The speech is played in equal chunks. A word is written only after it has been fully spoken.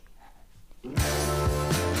It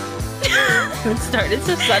started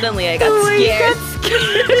so suddenly, I got scared.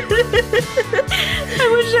 I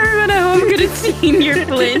wish everyone at home could have seen your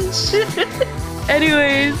flinch.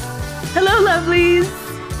 Anyways, hello, lovelies.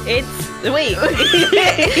 It's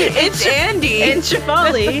Andy and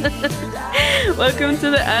Shafali. Welcome to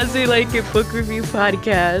the As We Like It book review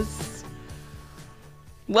podcast.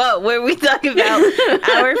 Whoa, where we talk about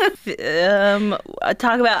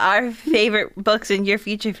our favorite books and your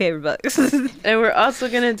future favorite books. And we're also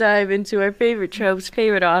gonna dive into our favorite tropes,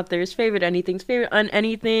 favorite authors, favorite anythings, favorite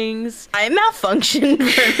unanythings. I malfunctioned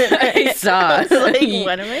for a minute. I saw. I was like,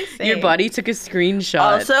 what am I saying? Your body took a screenshot.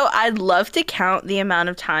 Also, I'd love to count the amount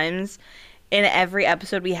of times in every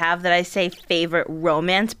episode we have that I say favorite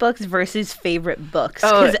romance books versus favorite books.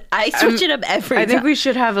 Because I switch it up every time. I think we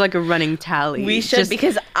should have like a running tally. We should,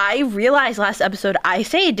 because I realized last episode I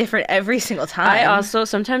say it different every single time.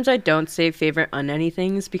 Sometimes I don't say favorite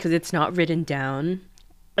unanythings because it's not written down.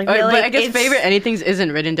 I but I guess favorite anythings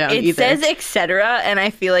isn't written down either. It says etc. and I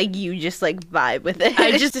feel like you just like vibe with it.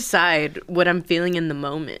 I just decide what I'm feeling in the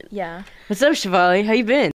moment. Yeah. What's up, Shivali? How you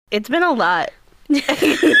been? It's been a lot.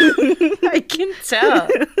 I can tell.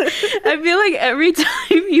 I feel like every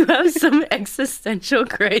time you have some existential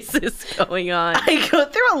crisis going on. I go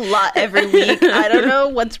through a lot every week. I don't know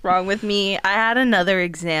what's wrong with me. I had another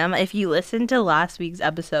exam. If you listened to last week's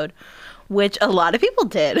episode, which a lot of people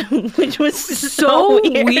did, which was so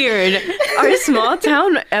weird. Our small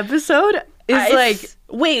town episode is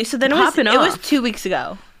wait, so then it was 2 weeks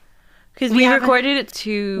ago. Because we recorded it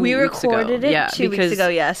 2 weeks ago. We recorded it 2 weeks ago,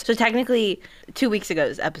 yes. So technically, 2 weeks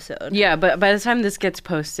ago's episode. Yeah, but by the time this gets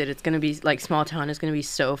posted, it's going to be, like, Small Town is going to be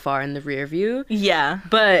so far in the rear view. Yeah.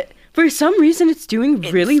 But for some reason, it's doing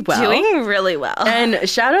really well. Doing really well. And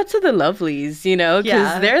shout out to the lovelies, you know,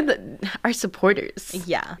 because they're our supporters.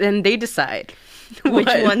 Yeah. And they decide which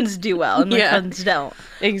ones do well and which ones don't.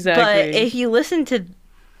 Exactly. But if you listen to...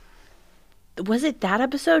 Was it that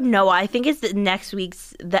episode? No, I think it's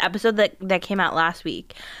the episode that came out last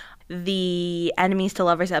week. The Enemies to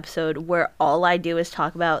Lovers episode where all I do is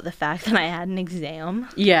talk about the fact that I had an exam.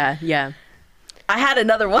 Yeah. I had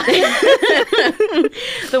another one.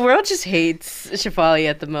 The world just hates Shafali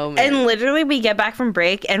at the moment. And literally we get back from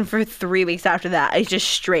break and for 3 weeks after that, it's just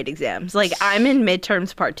straight exams. Like I'm in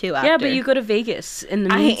midterms part 2 after. Yeah, but you go to Vegas in the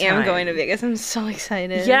meantime. I am going to Vegas. I'm so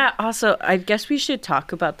excited. Yeah, also, I guess we should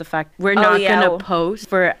talk about the fact we're not going to post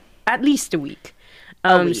for at least a week.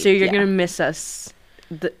 So you're going to miss us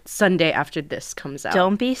the Sunday after this comes out.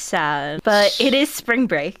 Don't be sad. But it is spring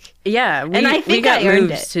break. Yeah, we got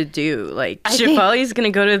moves to do. Like, Shafali's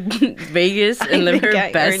going to go to Vegas and live her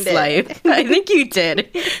best life. I think you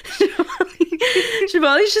did.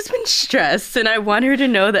 Shivali's just been stressed, and I want her to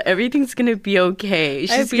know that everything's going to be okay.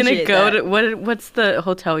 She's going to go to... What's the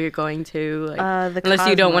hotel you're going to? Like, the unless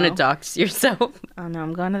Cosmo. You don't want to dox yourself. Oh, no,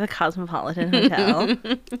 I'm going to the Cosmopolitan Hotel.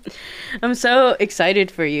 I'm so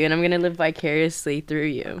excited for you, and I'm going to live vicariously through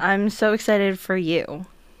you. I'm so excited for you.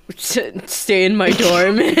 To stay in my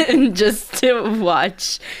dorm and just to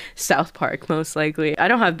watch South Park, most likely. I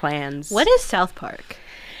don't have plans. What is South Park?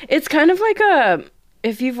 It's kind of like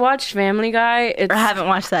if you've watched Family Guy, I haven't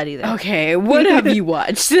watched that either. Okay, what have you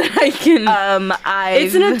watched?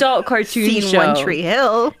 It's an adult cartoon show. One Tree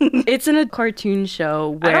Hill. It's a cartoon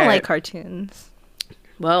show where... I don't like cartoons.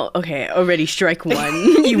 Well, okay, already strike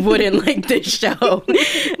one. You wouldn't like this show.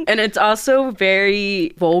 And it's also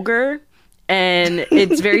very vulgar. And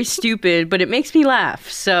it's very stupid, but it makes me laugh.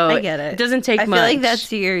 So I get it. It doesn't take much. I feel like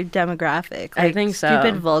that's your demographic. I think so.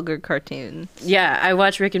 Stupid, vulgar cartoons. Yeah, I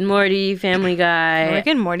watch Rick and Morty, Family Guy. Rick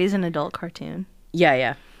and Morty's an adult cartoon.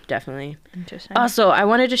 Yeah, definitely. Interesting. Also, I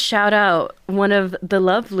wanted to shout out one of the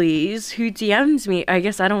lovelies who DMs me. I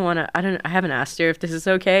guess I haven't asked her if this is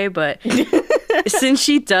okay, but since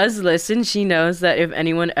she does listen, she knows that if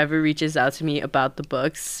anyone ever reaches out to me about the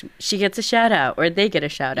books, she gets a shout out or they get a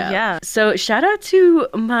shout out. Yeah. So shout out to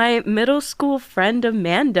my middle school friend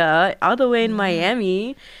Amanda, all the way in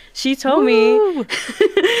Miami. She told me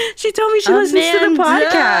she listens to the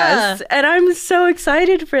podcast, and I'm so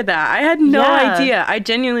excited for that. I had no idea. I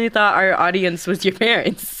genuinely thought our audience was your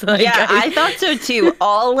parents. Like, I thought so too.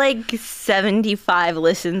 All like 75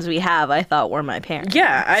 listens we have, I thought were my parents.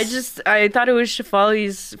 Yeah, I thought it was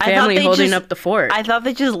Shafali's family holding up the fort. I thought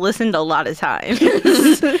they just listened a lot of times.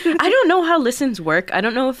 I don't know how listens work. I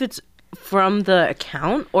don't know if it's from the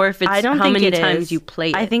account or if it's how many times you play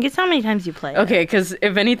it. I think it's how many times you play it. Okay, because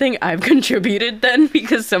if anything, I've contributed then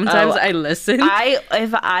because sometimes I listen.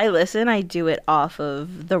 If I listen, I do it off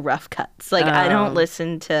of the rough cuts. Like I don't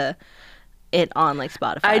listen to it on like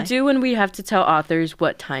Spotify. I do when we have to tell authors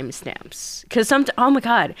what timestamps. Because oh my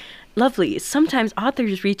God, lovely. Sometimes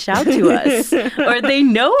authors reach out to us or they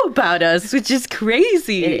know about us, which is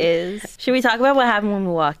crazy. It is. Should we talk about what happened when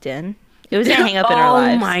we walked in? It was a hang up in our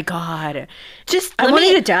lives. Oh my God. I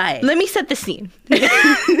wanted to die. Let me set the scene.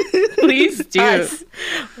 Please do. Us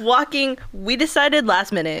walking, we decided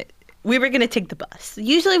last minute we were going to take the bus.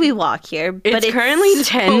 Usually we walk here, but it's currently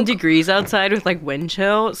 10 degrees outside with like wind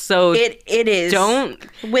chill, so it is. Don't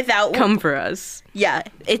come for us. Yeah,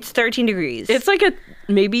 it's 13 degrees. It's like a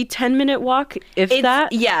maybe 10-minute walk, if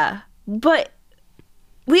that. Yeah, but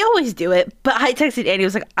we always do it. But I texted Andy, I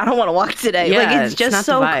was like, I don't want to walk today. Yeah, like, it's just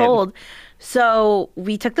so the vibe. cold. So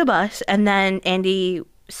we took the bus, and then Andy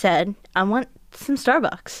said, I want some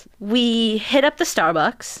Starbucks. We hit up the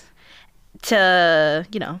Starbucks to,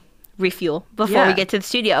 refuel before we get to the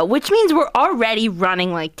studio, which means we're already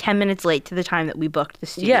running like 10 minutes late to the time that we booked the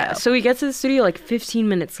studio. Yeah, so we get to the studio like 15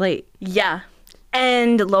 minutes late. Yeah.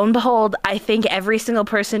 And lo and behold, I think every single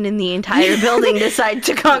person in the entire building decided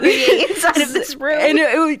to congregate inside of this room. And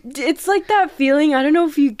it's like that feeling, I don't know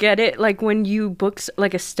if you get it, like when you book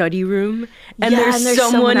like a study room and there's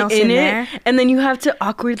someone in it, there. And then you have to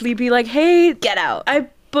awkwardly be like, hey, get out. I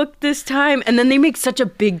booked this time. And then they make such a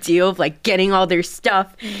big deal of like getting all their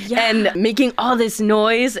stuff and making all this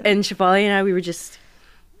noise. And Shefali and I, we were just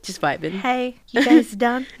vibing. Hey, you guys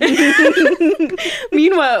done?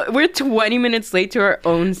 Meanwhile, we're 20 minutes late to our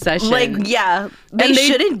own session. Like, yeah, they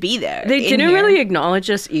shouldn't be there. They didn't really acknowledge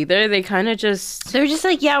us either. They kind of just... They were just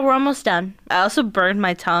like, yeah, we're almost done. I also burned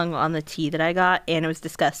my tongue on the tea that I got, and it was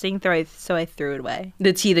disgusting, so I threw it away.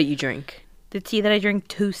 The tea that you drink? The tea that I drink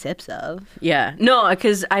 2 sips of. Yeah. No,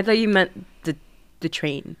 because I thought you meant the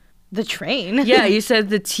train. The train? Yeah, you said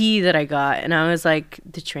the tea that I got, and I was like,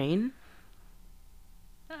 the train?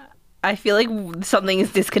 I feel like something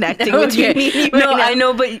is disconnecting between me and you right now. I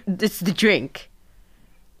know, but it's the drink.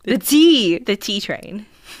 The tea. The tea train.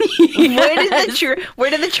 Yes. Where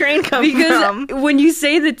did the train come from? Because when you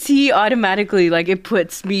say the tea, automatically, like, it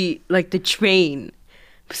puts me, like, the train.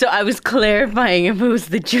 So I was clarifying if it was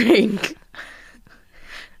the drink.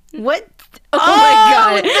 What? Oh my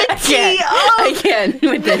God. I can't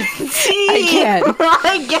with this. I can't.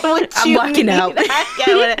 I get what I'm you walking mean. out. I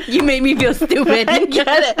get it. You made me feel stupid. I get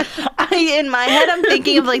it. In my head, I'm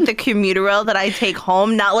thinking of like the commuter rail that I take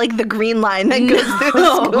home, not like the green line that goes through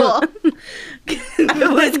the school.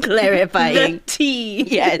 I was clarifying. The tea.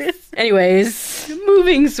 Yes. Anyways,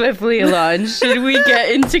 moving swiftly along, should we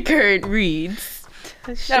get into current reads?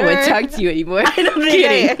 Sure. I don't want to talk to you anymore. I don't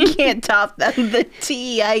think I can't top that. The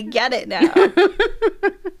tea, I get it now. I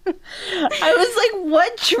was like,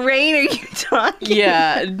 what train are you talking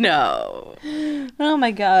about? No. Oh my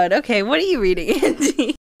God. Okay, what are you reading,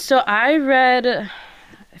 Andy? So I read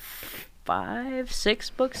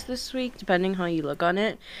 5-6 books this week, depending how you look on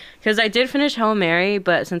it. Because I did finish Hail Mary,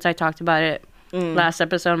 but since I talked about it last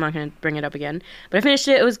episode, I'm not going to bring it up again. But I finished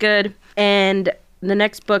it. It was good. And the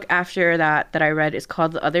next book after that I read is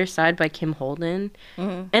called The Other Side by Kim Holden.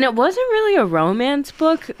 And it wasn't really a romance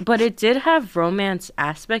book, but it did have romance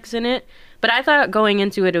aspects in it. But I thought going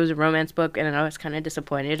into it, it was a romance book, and I was kind of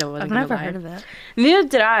disappointed. I've never heard of it. Neither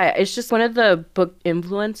did I. It's just one of the book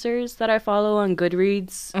influencers that I follow on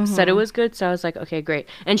Goodreads said it was good, so I was like, okay, great.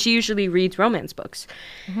 And she usually reads romance books.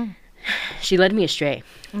 She led me astray.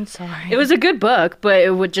 I'm sorry. It was a good book, but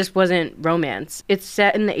it just wasn't romance. It's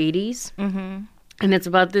set in the 80s. And it's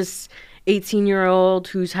about this 18-year-old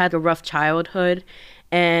who's had a rough childhood.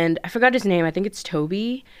 And I forgot his name. I think it's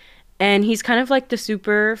Toby. And he's kind of like the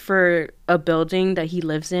super for a building that he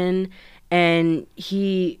lives in. And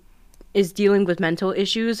he is dealing with mental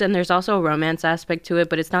issues. And there's also a romance aspect to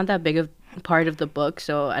it. But it's not that big of a part of the book.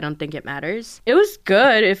 So I don't think it matters. It was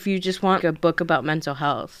good if you just want a book about mental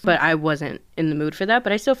health. But I wasn't in the mood for that.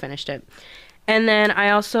 But I still finished it. And then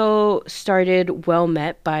I also started Well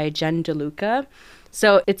Met by Jen DeLuca.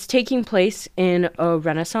 So it's taking place in a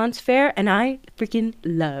Renaissance fair, and I freaking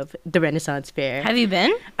love the Renaissance fair. Have you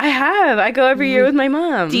been? I have. I go every year with my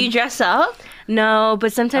mom. Do you dress up? No,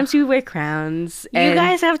 but sometimes we wear crowns. You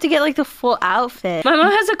guys have to get like the full outfit. My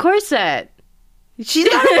mom has a corset. She's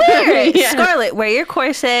gotta wear it. Yeah. Scarlett, wear your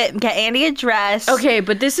corset. Get Andy a dress. Okay,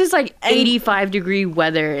 but this is like 85-degree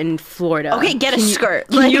weather in Florida. Okay, get a skirt.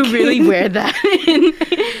 Can you really wear that?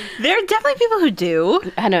 There are definitely people who do.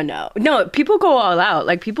 I don't know. No, people go all out.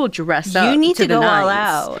 Like, people dress up. You need to go all nines.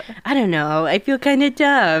 out. I don't know. I feel kind of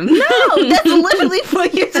dumb. No, that's literally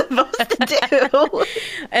what you're supposed to do.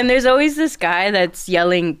 And there's always this guy that's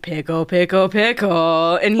yelling, pickle, pickle,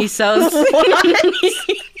 pickle. And he sells...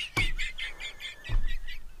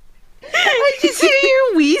 I just hear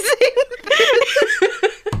you wheezing.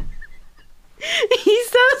 He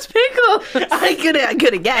sells pickles. I could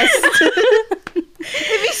have guessed.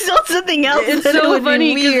 If he sold something else, It's then it so would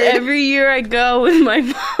funny be because weird. every year I go with my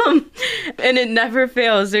mom, and it never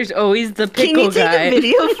fails. There's always the pickle Can you guy. take a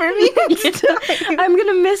video for me next time? I'm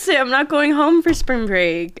gonna miss it. I'm not going home for spring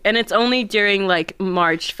break, and it's only during like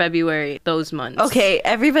March, February, those months. Okay,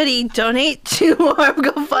 everybody donate to our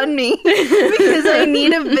GoFundMe because I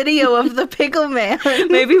need a video of the pickle man.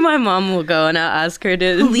 Maybe my mom will go, and I'll ask her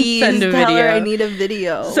to Please send a tell video. her I need a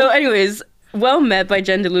video. So, anyways, Well Met by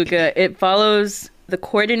Jen DeLuca. It follows the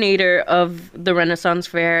coordinator of the Renaissance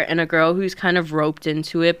Fair and a girl who's kind of roped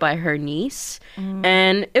into it by her niece.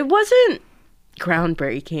 And it wasn't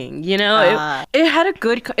groundbreaking, you know? It had a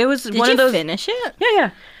good... It was did one you of those... finish it?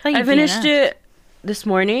 Yeah. Thought you I finished it this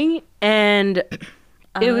morning, and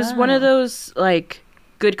it was one of those, like,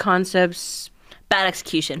 good concepts... Bad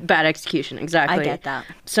execution. Bad execution, exactly. I get that.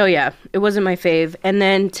 So yeah, it wasn't my fave. And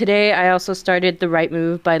then today I also started The Right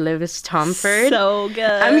Move by Lewis Tomford. So good.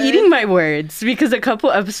 I'm eating my words because a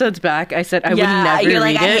couple episodes back I said I would never you're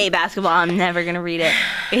like, read I it. hate basketball. I'm never going to read it.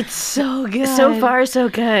 It's so good. So far, so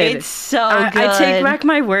good. It's so good. I take back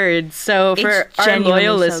my words. So for It's our genuinely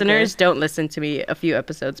loyal so listeners, good. don't listen to me a few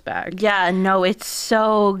episodes back. Yeah, no, it's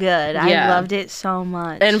so good. Yeah. I loved it so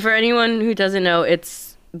much. And for anyone who doesn't know, it's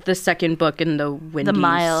the second book in the Windy the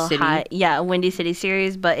Mile City. High. Yeah, Windy City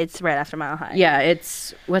series, but it's right after Mile High. Yeah,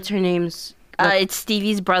 it's... What's her name's... It's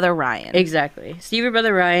Stevie's brother, Ryan. Exactly. Stevie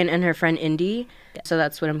brother Ryan and her friend Indy. So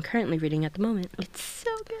that's what I'm currently reading at the moment. It's so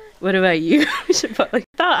good. What about you? I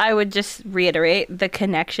thought I would just reiterate The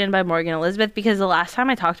Connection by Morgan Elizabeth because the last time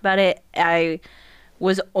I talked about it, I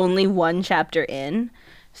was only one chapter in.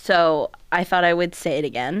 So I thought I would say it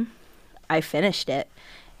again. I finished it.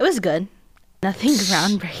 It was good. Nothing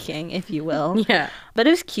groundbreaking, if you will. Yeah. But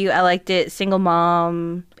it was cute. I liked it. Single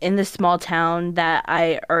mom in this small town that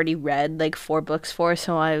I already read like 4 books for.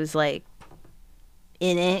 So I was like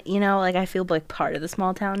in it, you know, like I feel like part of the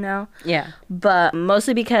small town now. Yeah. But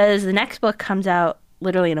mostly because the next book comes out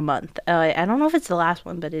literally in a month. I don't know if it's the last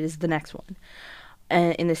one, but it is the next one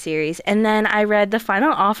in the series. And then I read The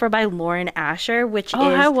Final Offer by Lauren Asher, which is...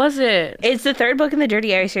 how was it? It's the 3rd book in the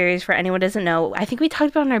Dirty Air series, for anyone who doesn't know. I think we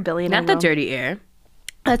talked about it in our Billionaire Not the Room. Dirty Air.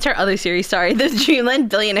 That's our other series, sorry. The Dreamland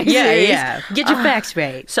Billionaire series. Yeah. Get your facts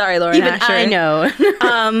right. Sorry, Lauren Even Asher. I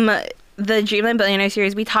know. The Dreamland Billionaire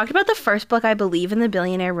series, we talked about the first book, I believe, in the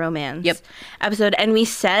Billionaire Romance episode, and we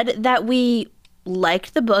said that we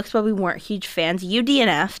liked the books, but we weren't huge fans. You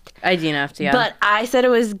DNF'd. I DNF'd, yeah. But I said it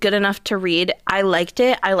was good enough to read. I liked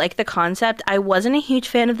it. I liked the concept. I wasn't a huge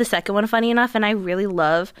fan of the second one, funny enough, and I really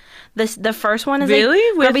love this. The first one is really?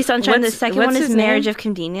 like Ruby Sunshine. The What's- second what's one is his Marriage name? of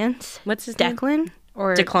Convenience. What's his name? Declan?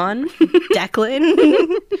 Or Declan? Declan?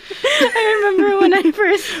 I remember when I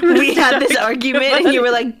first... We had this argument and you were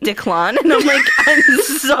like, Declan? And I'm like, I'm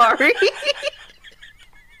sorry.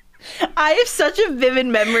 I have such a vivid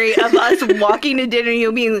memory of us walking to dinner and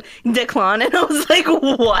you being Declan, and I was like,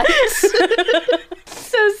 what?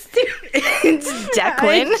 So stupid. It's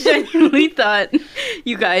Declan. I genuinely thought,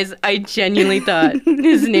 you guys, I genuinely thought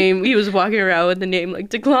his name, he was walking around with the name like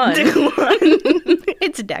Declan. Declan.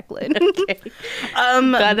 It's Declan. Okay.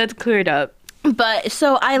 Glad that's cleared up. But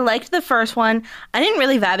so I liked the first one. I didn't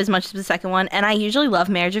really vibe as much as the second one, and I usually love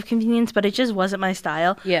Marriage of Convenience, but it just wasn't my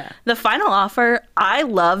style. Yeah. The Final Offer, I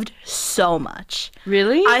loved so much.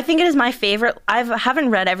 Really? I think it is my favorite. I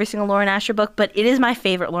haven't read every single Lauren Asher book, but it is my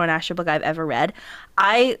favorite Lauren Asher book I've ever read.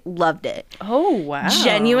 I loved it. Oh, wow.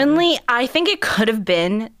 Genuinely, I think it could have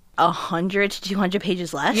been 100 to 200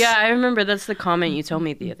 pages less. Yeah, I remember that's the comment you told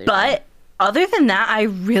me the other day. But other than that, I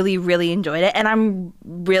really, really enjoyed it, and I'm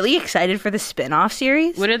really excited for the spin-off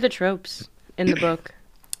series. What are the tropes in the book?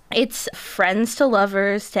 It's friends to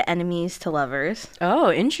lovers to enemies to lovers.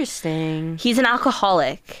 Oh, interesting. He's an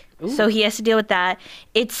alcoholic, so he has to deal with that.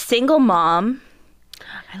 It's single mom.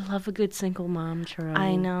 I love a good single mom trope.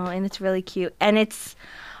 I know, and it's really cute. And it's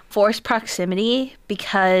forced proximity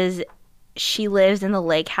because she lives in the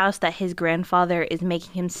lake house that his grandfather is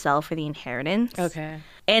making him sell for the inheritance. Okay.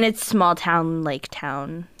 And it's small town, lake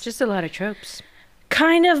town. Just a lot of tropes.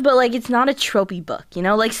 Kind of, but like it's not a tropey book, you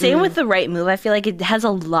know? Like same with The Right Move. I feel like it has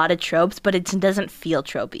a lot of tropes, but it doesn't feel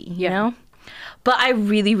tropey, you know? But I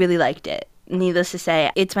really, really liked it. Needless to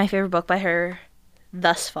say, it's my favorite book by her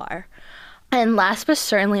thus far. And last but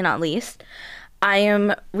certainly not least, I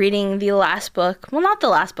am reading the last book. Well, not the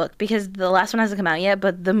last book, because the last one hasn't come out yet,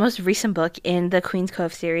 but the most recent book in the Queen's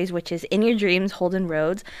Cove series, which is In Your Dreams, Holden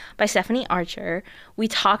Rhodes by Stephanie Archer. We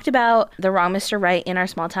talked about The Wrong Mr. Right in our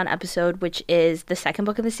Small Town episode, which is the second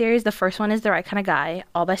book of the series. The first one is The Right Kind of Guy,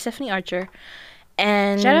 all by Stephanie Archer.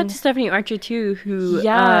 And shout out to Stephanie Archer, too, who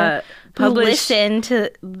listened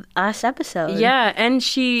to us episode. Yeah, and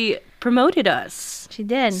she promoted us. She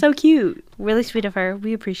did. So cute. Really sweet of her.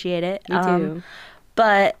 We appreciate it. Me too.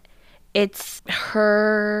 But it's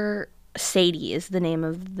her... Sadie is the name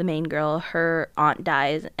of the main girl. Her aunt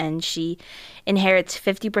dies, and she inherits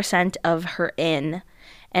 50% of her inn,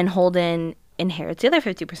 and Holden inherits the other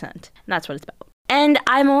 50%. And that's what it's about. And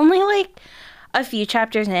I'm only like a few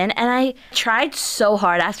chapters in, and I tried so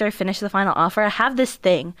hard after I finished the final offer. I have this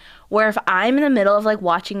thing where if I'm in the middle of like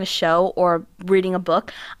watching a show or reading a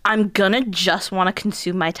book, I'm gonna just want to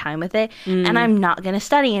consume my time with it, and I'm not gonna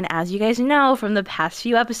study. And as you guys know from the past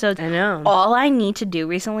few episodes, I know all I need to do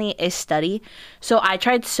recently is study. So I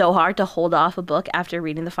tried so hard to hold off a book after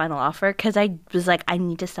reading the final offer, because I was like, I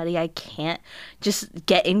need to study. I can't just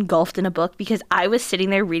get engulfed in a book, because I was sitting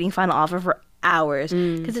there reading final offer for hours,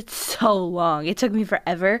 because it's so long. It took me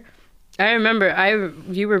forever. I remember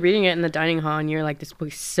you were reading it in the dining hall, and you're like, this book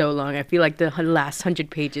is so long. I feel like the last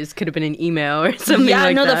 100 pages could have been an email or something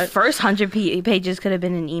like that. The first 100 pages could have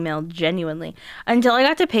been an email, genuinely. Until I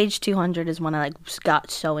got to page 200 is when I like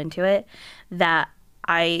got so into it that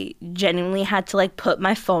I genuinely had to like put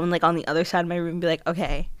my phone like on the other side of my room and be like,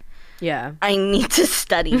 okay, yeah, I need to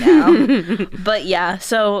study now. But yeah,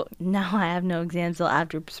 so now I have no exams till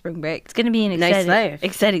after spring break. It's gonna be an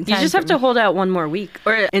exciting time. You just have to hold out one more week,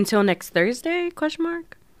 or until next Thursday? ?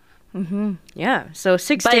 Yeah, so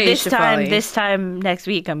 6 days. This time next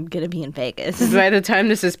week, I'm gonna be in Vegas. By the time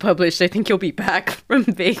this is published, I think you'll be back from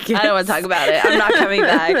Vegas. I don't want to talk about it. I'm not coming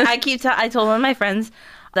back. I told one of my friends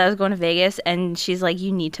that I was going to Vegas, and she's like,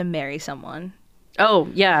 "You need to marry someone." Oh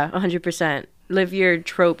yeah, 100%. Live your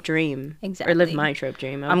trope dream. Exactly. Or live my trope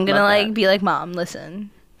dream. I'm gonna like be like, Mom, listen.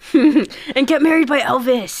 And get married by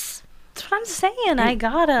Elvis. That's what I'm saying. I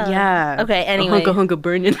gotta. Yeah. Okay, anyway. Hunka hunka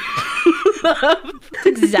burning. That's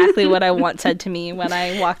exactly what I want said to me when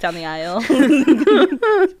I walked down the aisle.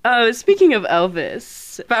 Oh, speaking of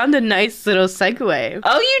Elvis, found a nice little segue.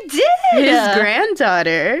 Oh, you did? His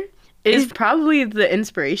granddaughter is probably the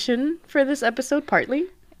inspiration for this episode, partly.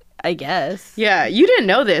 I guess. Yeah, you didn't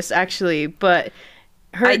know this, actually, but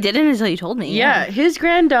I didn't until you told me. Yeah, his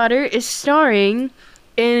granddaughter is starring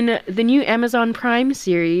in the new Amazon Prime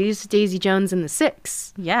series, Daisy Jones and the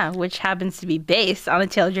Six. Yeah, which happens to be based on a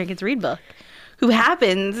Taylor Jenkins Reid book, who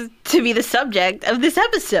happens to be the subject of this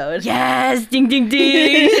episode. Yes! Ding, ding,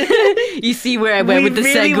 ding! You see where I went with the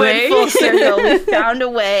segue? We went full circle. We found a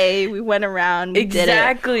way. We went around. We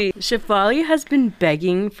exactly. Did it. Shefali has been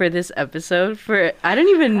begging for this episode for I don't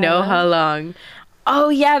even know how long. Oh,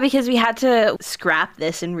 yeah, because we had to scrap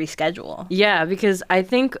this and reschedule. Yeah, because I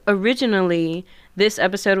think originally this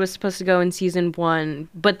episode was supposed to go in season 1,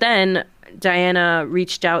 but then Diana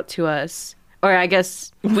reached out to us. Or I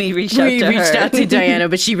guess we reached out to Diana,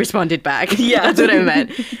 but she responded back. Yeah, that's what I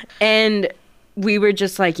meant. And we were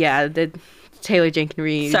just like, yeah, the Taylor Jenkins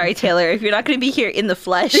Reid. Sorry, Taylor, if you're not going to be here in the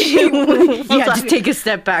flesh, you have to take a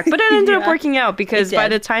step back. But it ended up working out, because by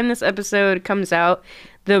the time this episode comes out,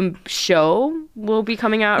 the show will be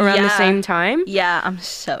coming out around the same time. Yeah, I'm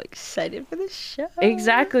so excited for this show.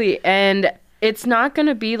 Exactly. And it's not going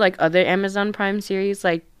to be like other Amazon Prime series,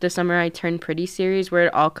 like the Summer I Turned Pretty series, where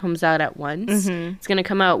it all comes out at once. Mm-hmm. It's going to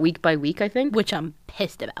come out week by week, I think. Which I'm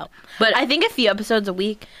pissed about. But I think a few episodes a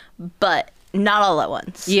week, but not all at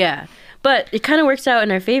once. Yeah. But it kind of works out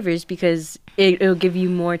in our favors, because it'll give you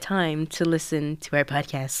more time to listen to our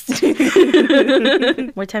podcast.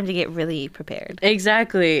 More time to get really prepared.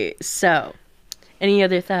 Exactly. So, any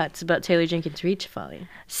other thoughts about Taylor Jenkins Reid, Shefali?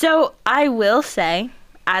 So, I will say,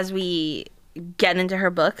 as we get into her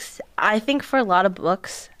books, I think for a lot of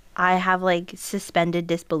books, I have like suspended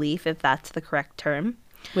disbelief, if that's the correct term.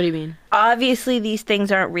 What do you mean? Obviously, these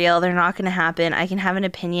things aren't real. They're not going to happen. I can have an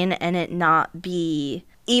opinion and it not be...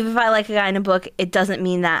 Even if I like a guy in a book, it doesn't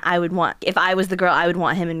mean that I would want... If I was the girl, I would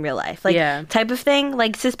want him in real life. Like, type of thing.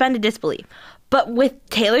 Like, suspended disbelief. But with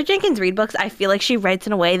Taylor Jenkins Reid books, I feel like she writes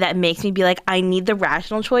in a way that makes me be like, I need the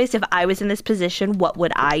rational choice. If I was in this position, what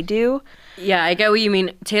would I do? Yeah, I get what you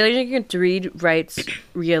mean. Taylor Jenkins Reid writes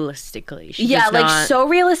realistically. So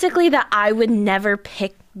realistically that I would never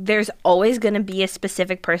pick there's always going to be a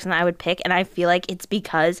specific person I would pick, and I feel like it's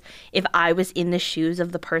because if I was in the shoes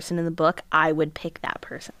of the person in the book, I would pick that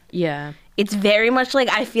person. Yeah. It's very much like,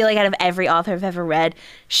 I feel like out of every author I've ever read,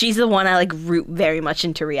 she's the one I like root very much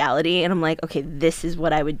into reality, and I'm like, okay, this is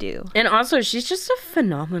what I would do. And also, she's just a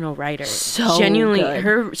phenomenal writer. So genuinely, good.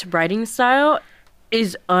 her writing style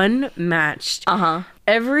is unmatched.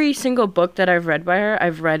 Every single book that I've read by her,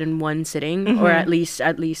 I've read in one sitting, or at least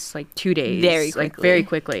like 2 days. Very quickly. Like, very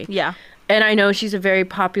quickly. Yeah. And I know she's a very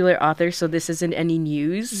popular author, so this isn't any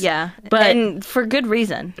news. Yeah. But and for good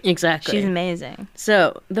reason. Exactly. She's amazing.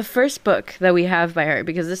 So, the first book that we have by her,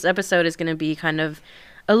 because this episode is going to be kind of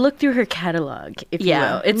a look through her catalog, if you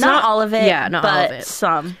will. It's not all of it. Yeah, not all of it.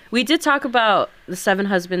 Some. We did talk about The Seven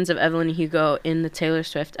Husbands of Evelyn Hugo in the Taylor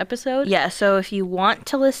Swift episode. Yeah, so if you want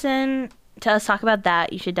to listen to us talk about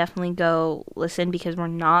that, you should definitely go listen, because we're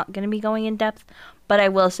not going to be going in depth. But I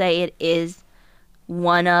will say it is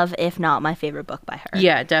one of, if not my favorite book by her.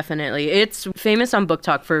 Yeah, definitely. It's famous on Book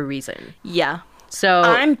Talk for a reason. Yeah. So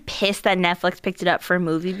I'm pissed that Netflix picked it up for a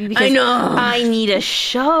movie, because I know. I need a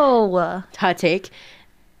show. Hot take.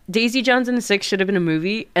 Daisy Jones and the Six should have been a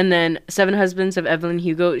movie, and then Seven Husbands of Evelyn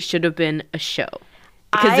Hugo should have been a show.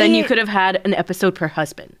 Because then you could have had an episode per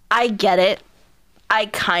husband. I get it. I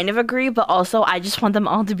kind of agree, but also I just want them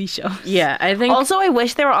all to be shows. Yeah, I think... Also, I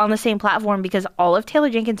wish they were on the same platform, because all of Taylor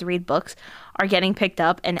Jenkins' Reid books are getting picked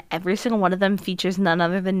up, and every single one of them features none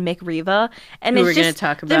other than Mick Riva. And Who it's we're going just to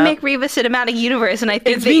talk the about. Mick Riva cinematic universe, and I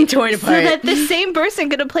think It's being torn apart. So that the same person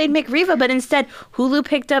could have played Mick Riva, but instead Hulu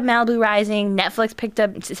picked up Malibu Rising, Netflix picked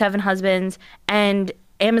up Seven Husbands, and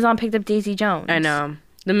Amazon picked up Daisy Jones. I know.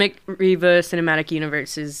 The Mick Riva cinematic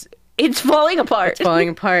universe is... It's falling apart. It's falling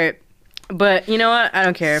apart. But you know what? I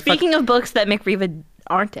don't care. Speaking of books that Mick Riva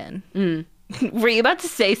aren't in. Were you about to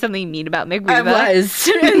say something mean about Mick Riva? I was.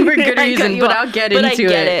 And for good reason, but I'll get into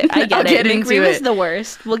it. I get it. Mick Riva's it. the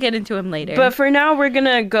worst. We'll get into him later. But for now, we're going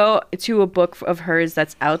to go to a book of hers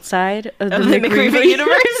that's outside of the Mick Riva Riva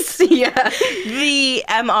universe. Yeah. The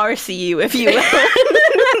MRCU, if you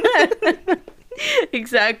will.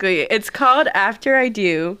 Exactly. It's called After I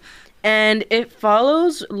Do, and it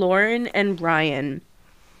follows Lauren and Ryan,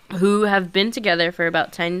 who have been together for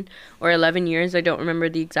about 10 or 11 years. I don't remember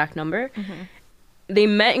the exact number. They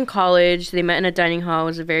met in college. They met in a dining hall. It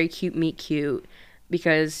was a very cute meet cute,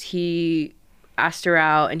 because he asked her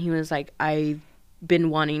out, and he was like, I've been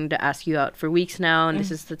wanting to ask you out for weeks now, and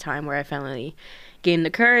this is the time where I finally gained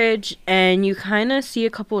the courage. And you kind of see a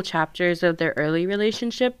couple of chapters of their early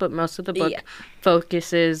relationship, but most of the book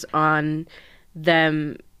focuses on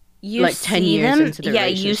them like 10 years into the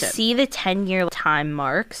relationship. You see the 10-year time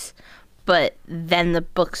marks, but then the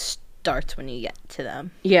book starts when you get to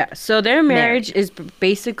them. Yeah, so their marriage is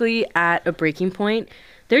basically at a breaking point.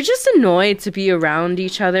 They're just annoyed to be around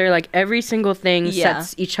each other. Like, every single thing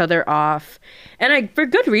sets each other off. And for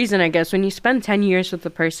good reason, I guess. When you spend 10 years with a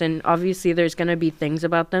person, obviously there's going to be things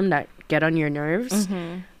about them that get on your nerves.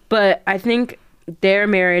 But I think their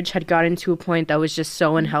marriage had gotten to a point that was just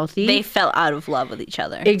so unhealthy. They fell out of love with each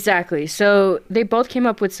other. Exactly. So they both came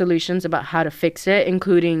up with solutions about how to fix it,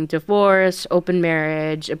 including divorce, open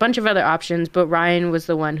marriage, a bunch of other options. But Ryan was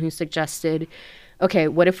the one who suggested, okay,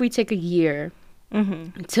 what if we take a year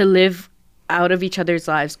to live out of each other's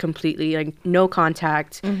lives completely, like no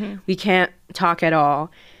contact. We can't talk at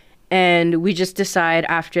all. And we just decide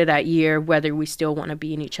after that year whether we still want to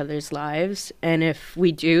be in each other's lives. And if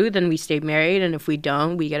we do, then we stay married. And if we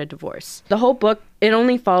don't, we get a divorce. The whole book, it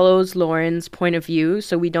only follows Lauren's point of view.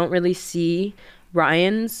 So we don't really see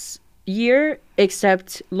Ryan's year,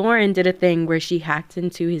 except Lauren did a thing where she hacked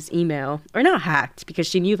into his email. Or not hacked, because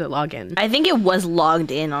she knew the login. I think it was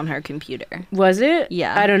logged in on her computer. Was it?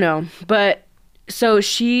 Yeah. I don't know. But so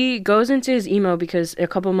she goes into his email because a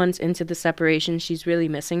couple months into the separation, she's really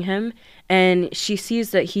missing him. And she sees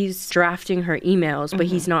that he's drafting her emails, but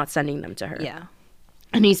he's not sending them to her. Yeah.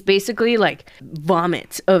 And he's basically like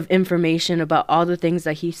vomit of information about all the things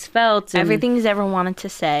that he's felt. Everything he's ever wanted to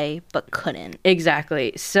say, but couldn't.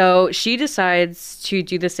 Exactly. So she decides to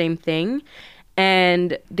do the same thing.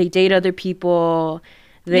 And they date other people.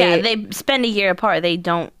 They spend a year apart. They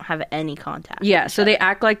don't have any contact. Yeah, so they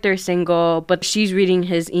act like they're single, but she's reading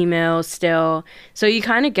his emails still. So you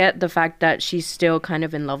kind of get the fact that she's still kind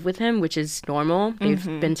of in love with him, which is normal. They've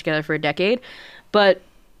been together for a decade. But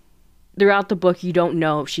throughout the book, you don't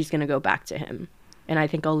know if she's going to go back to him. And I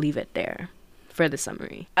think I'll leave it there for the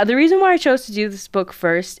summary. The reason why I chose to do this book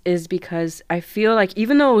first is because I feel like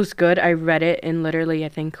even though it was good, I read it in literally, I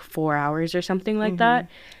think, 4 hours or something like that.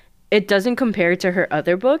 It doesn't compare to her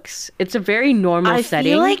other books. It's a very normal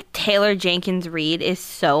setting. I feel like Taylor Jenkins Reid is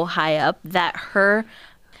so high up that her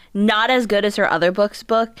not as good as her other book,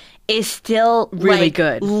 is still really like,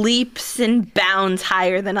 good. Leaps and bounds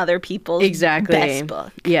higher than other people's best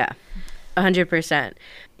book. Yeah, 100%.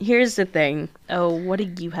 Here's the thing. Oh, what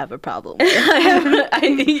do you have a problem with?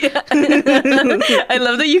 I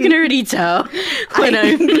love that you can already tell when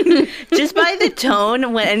I'm just by the tone,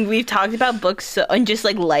 and we've talked about books and just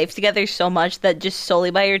like life together so much that just solely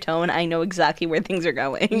by your tone, I know exactly where things are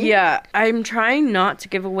going. Yeah, I'm trying not to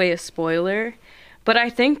give away a spoiler, but I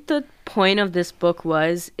think the point of this book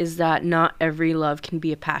is that not every love can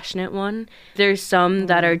be a passionate one. There's some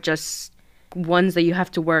that are just ones that you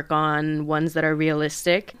have to work on, ones that are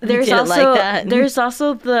realistic. There's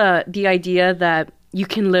also the idea that you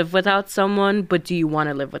can live without someone, but do you want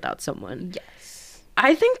to live without someone? Yes.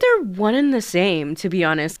 I think they're one and the same, to be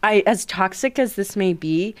honest. As toxic as this may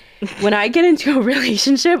be, when I get into a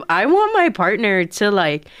relationship, I want my partner to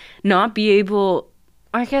like not be able,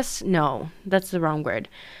 I guess, no, that's the wrong word.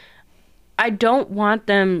 I don't want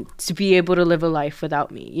them to be able to live a life without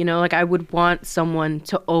me. You know, like I would want someone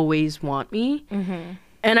to always want me. Mm-hmm.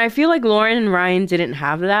 And I feel like Lauren and Ryan didn't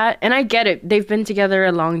have that. And I get it. They've been together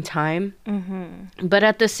a long time. Mm-hmm. But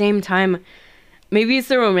at the same time, maybe it's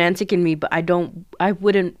the romantic in me, but I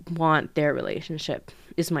wouldn't want their relationship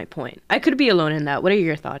is my point. I could be alone in that. What are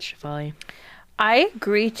your thoughts, Shafali? I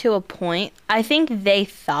agree to a point. I think they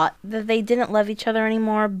thought that they didn't love each other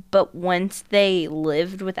anymore, but once they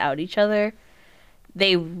lived without each other,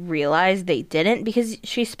 they realized they didn't, because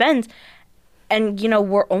she spends, and you know,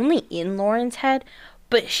 we're only in Lauren's head,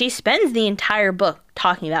 but she spends the entire book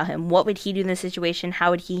talking about him. What would he do in this situation? How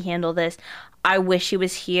would he handle this? I wish he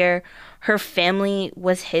was here. Her family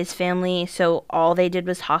was his family, so all they did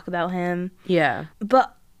was talk about him. Yeah.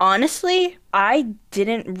 But honestly, I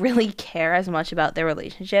didn't really care as much about their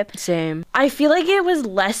relationship. Same. I feel like it was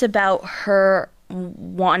less about her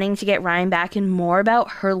wanting to get Ryan back and more about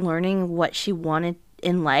her learning what she wanted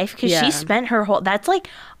in life. Because she spent her whole... That's like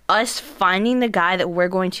us finding the guy that we're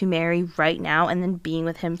going to marry right now and then being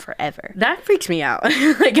with him forever. That freaks me out.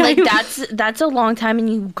 That's a long time,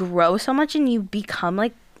 and you grow so much and you become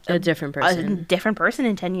like a different person. A different person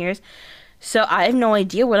in 10 years. So I have no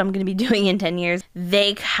idea what I'm going to be doing in 10 years.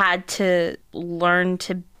 They had to learn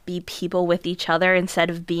to be people with each other instead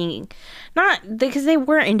of being, not because they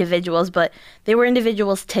weren't individuals, but they were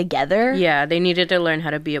individuals together. Yeah, they needed to learn how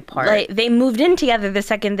to be apart. Like, they moved in together the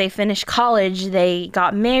second they finished college. They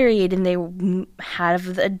got married and they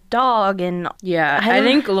had a dog. And yeah, I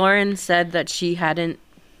think Lauren said that she hadn't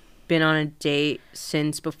been on a date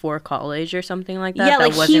since before college or something like that. Yeah, that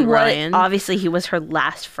like wasn't Ryan. Obviously he was her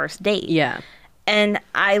last first date. Yeah. And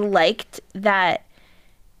I liked that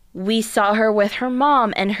we saw her with her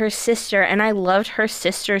mom and her sister, and I loved her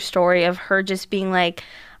sister's story of her just being like,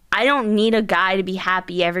 I don't need a guy to be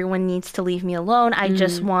happy. Everyone needs to leave me alone. I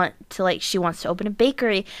just want to, like, she wants to open a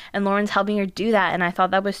bakery, and Lauren's helping her do that, and I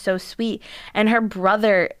thought that was so sweet. And her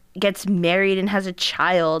brother gets married and has a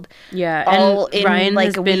child. Yeah, and Ryan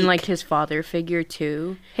has been like his father figure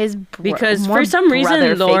too. Because for some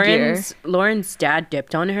reason Lauren's dad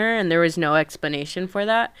dipped on her, and there was no explanation for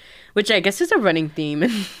that, which I guess is a running theme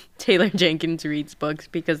in Taylor Jenkins Reid's books,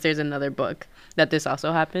 because there's another book that this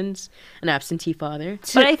also happens, an absentee father.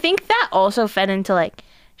 But I think that also fed into like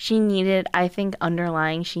she needed Ryan's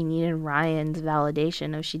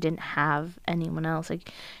validation of she didn't have anyone else.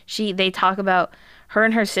 Like they talk about her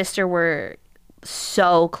and her sister were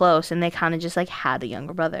so close, and they kind of just like had a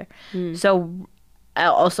younger brother. So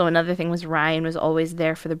also another thing was Ryan was always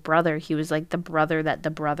there for the brother. He was like the brother that the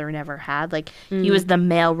brother never had. Like he was the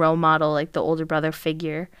male role model, like the older brother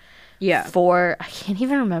figure. Yeah. I can't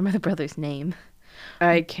even remember the brother's name.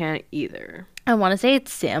 I can't either. I want to say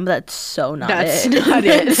it's Sam, but that's so not it. That's not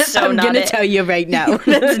it. I'm going to tell you right now.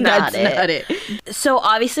 That's not it. So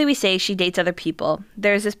obviously we say she dates other people.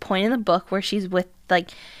 There's this point in the book where she's with, like,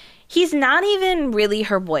 he's not even really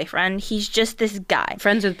her boyfriend. He's just this guy.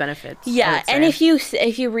 Friends with benefits. Yeah, and if you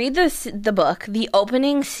read the book, the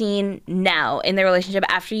opening scene now in their relationship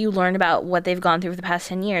after you learn about what they've gone through for the past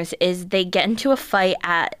 10 years is they get into a fight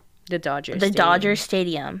at the Dodger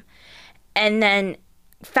Stadium. And then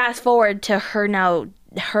fast forward to her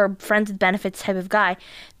friends with benefits type of guy.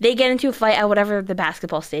 They get into a fight at whatever the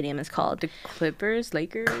basketball stadium is called. The Clippers,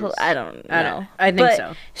 Lakers? I don't know. I think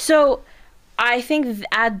so. So I think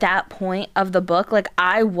at that point of the book, like,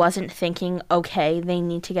 I wasn't thinking, okay, they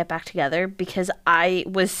need to get back together, because I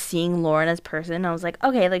was seeing Lauren as a person. I was like,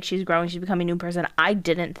 okay, like, she's growing, she's becoming a new person. I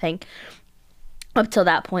didn't think up till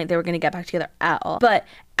that point they were going to get back together at all. But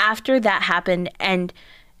after that happened, and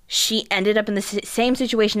she ended up in the same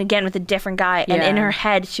situation again with a different guy, and in her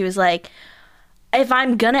head she was like, if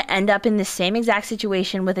I'm gonna end up in the same exact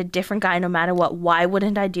situation with a different guy no matter what, why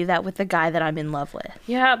wouldn't I do that with the guy that I'm in love with?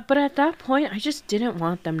 Yeah, but at that point, I just didn't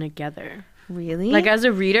want them together. Really? Like, as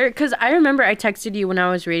a reader, because I remember I texted you when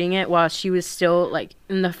I was reading it while she was still, like,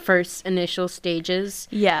 in the first initial stages.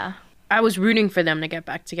 Yeah. I was rooting for them to get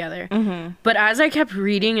back together. Mm-hmm. But as I kept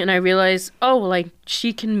reading and I realized, oh, like,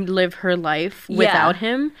 she can live her life without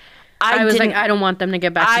him, I was like, I don't want them to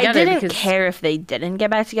get back together. I didn't care if they didn't get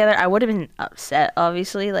back together. I would have been upset,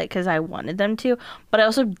 obviously, like, because I wanted them to. But I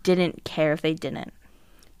also didn't care if they didn't.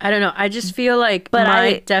 I don't know. I just feel like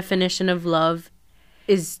my definition of love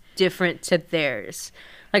is different to theirs.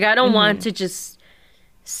 Like, I don't want to just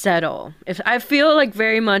settle. If I feel like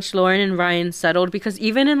very much Lauren and Ryan settled, because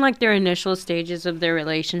even in like their initial stages of their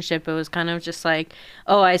relationship, it was kind of just like,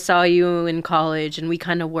 oh, I saw you in college and we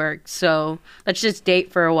kind of worked, so let's just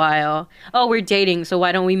date for a while. Oh, we're dating, so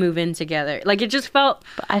why don't we move in together? Like, it just felt,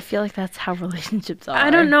 but I feel like that's how relationships are. I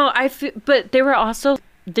don't know. But they were also,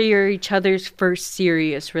 they're each other's first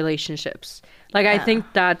serious relationships. Like, I think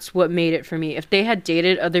that's what made it for me. If they had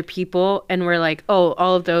dated other people and were like, oh,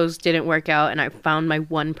 all of those didn't work out and I found my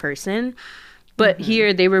one person. But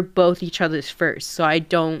here, they were both each other's first. So I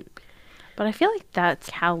don't... But I feel like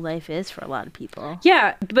that's how life is for a lot of people.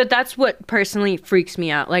 Yeah, but that's what personally freaks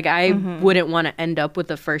me out. Like, I wouldn't want to end up with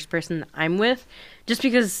the first person that I'm with. Just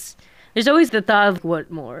because... There's always the thought of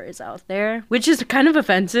what more is out there, which is kind of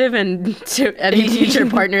offensive and to any future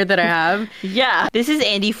partner that I have. Yeah. This is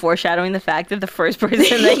Andy foreshadowing the fact that the first person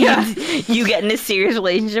that you get in a serious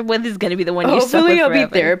relationship with is going to be the one you stuck with forever. Hopefully I'll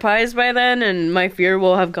be therapized by then and my fear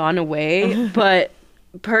will have gone away. But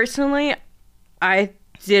personally, I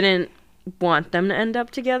didn't want them to end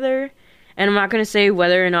up together. And I'm not going to say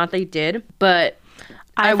whether or not they did, but...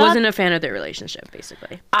 I wasn't a fan of their relationship,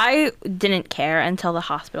 basically. I didn't care until the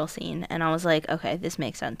hospital scene, and I was like, okay, this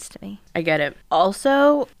makes sense to me. I get it.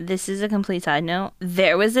 Also, this is a complete side note.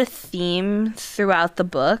 There was a theme throughout the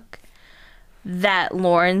book that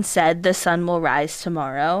Lauren said the sun will rise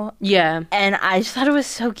tomorrow. Yeah. And I just thought it was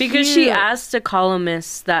so cute. Because she asked a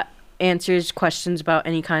columnist that answers questions about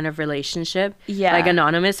any kind of relationship. Yeah. Like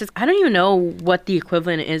anonymous. I don't even know what the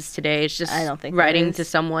equivalent is today. It's just I don't think writing to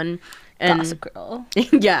someone. And Gossip Girl.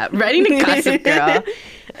 Yeah, writing to Gossip Girl.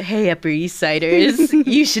 Hey, Upper East Siders,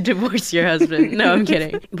 you should divorce your husband. No, I'm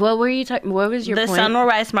kidding. What were you talking? What was your point? The sun will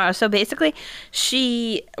rise tomorrow. So basically,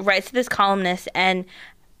 she writes to this columnist, and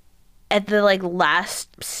at the like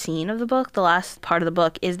last scene of the book, the last part of the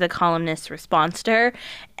book is the columnist's response to her,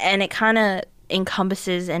 and it kind of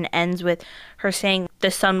encompasses and ends with her saying the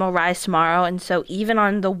sun will rise tomorrow, and so even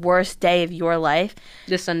on the worst day of your life,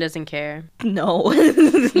 the sun doesn't care. No.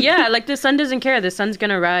 Yeah, like the sun doesn't care. The sun's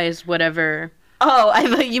gonna rise whatever. Oh, I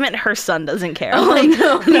thought you meant her son doesn't care. Oh, like,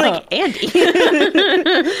 no. Like Andy.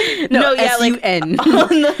 No, yeah, S-U-N. Like, oh,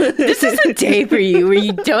 no. This is a day for you where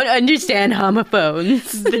you don't understand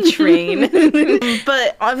homophones. The train.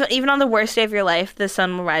 But even on the worst day of your life, the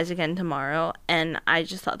sun will rise again tomorrow. And I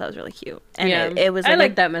just thought that was really cute. And yeah, it was like I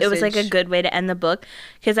like that message. It was like a good way to end the book,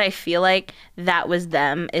 because I feel like that was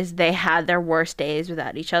them, is they had their worst days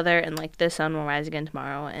without each other, and like the sun will rise again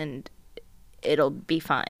tomorrow and it'll be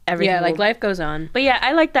fine. Yeah, like life goes on. But yeah,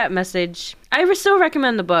 I like that message. I would still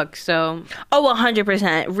recommend the book, so... Oh,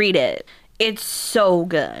 100%. Read it. It's so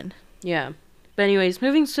good. Yeah. But anyways,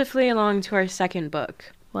 moving swiftly along to our second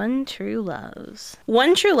book. One True Loves.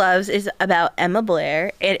 One True Loves is about Emma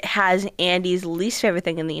Blair. It has Andy's least favorite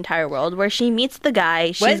thing in the entire world, where she meets the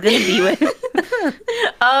guy she's going to be with.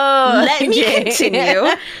 Oh, let me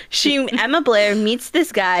continue. Emma Blair meets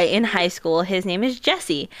this guy in high school. His name is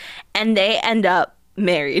Jesse, and they end up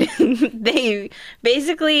married. They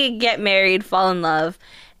basically get married, fall in love,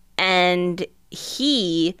 and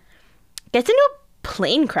he gets into a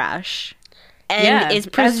plane crash and is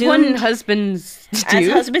presumed, as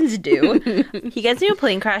husbands do. He gets into a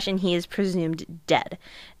plane crash and he is presumed dead.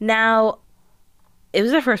 Now, it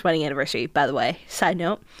was their first wedding anniversary, by the way. Side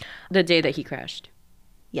note. The day that he crashed.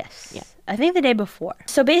 Yes. Yeah. I think the day before.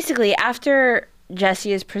 So basically, after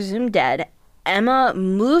Jesse is presumed dead, Emma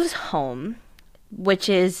moves home, which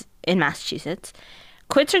is in Massachusetts,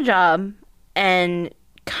 quits her job, and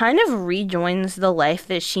kind of rejoins the life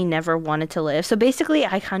that she never wanted to live. So basically,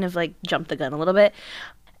 I kind of like jumped the gun a little bit.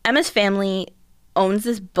 Emma's family owns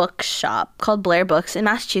this bookshop called Blair Books in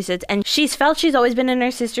Massachusetts, and she's always been in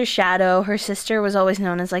her sister's shadow. Her sister was always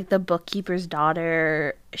known as like the bookkeeper's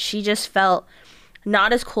daughter. She just felt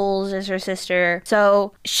not as cool as her sister.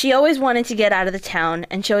 So she always wanted to get out of the town,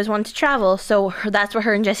 and she always wanted to travel. So that's what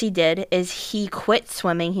her and Jesse did, is he quit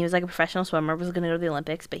swimming. He was like a professional swimmer, was going to go to the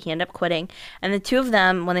Olympics, but he ended up quitting. And the two of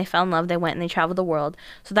them, when they fell in love, they went and they traveled the world.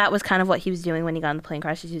 So that was kind of what he was doing when he got in the plane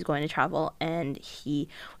crash, is he was going to travel, and he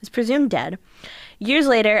was presumed dead. Years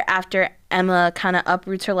later, after Emma kind of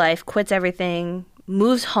uproots her life, quits everything,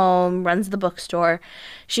 moves home, runs the bookstore,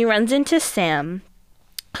 she runs into Sam,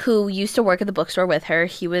 who used to work at the bookstore with her.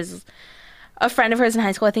 He was a friend of hers in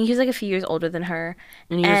high school. I think he was like a few years older than her.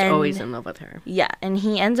 And he was always in love with her. Yeah, and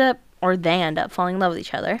they end up falling in love with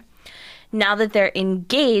each other. Now that they're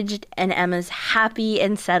engaged and Emma's happy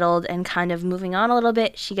and settled and kind of moving on a little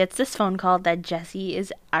bit, she gets this phone call that Jesse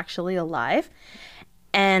is actually alive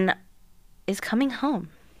and is coming home.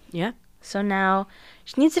 Yeah. So now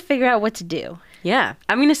she needs to figure out what to do. Yeah.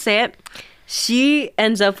 I'm going to say it. She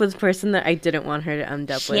ends up with the person that I didn't want her to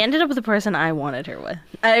end up with. She ended up with the person I wanted her with.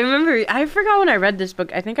 I forgot when I read this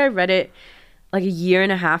book. I think I read it like a year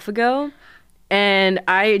and a half ago. And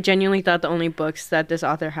I genuinely thought the only books that this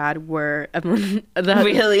author had were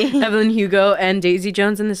Evelyn Hugo and Daisy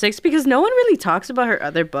Jones and the Six, because no one really talks about her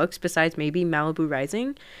other books besides maybe Malibu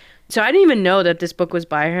Rising. So I didn't even know that this book was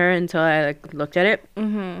by her until I looked at it.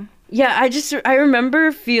 Mm-hmm. Yeah, I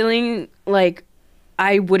remember feeling like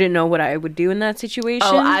I wouldn't know what I would do in that situation.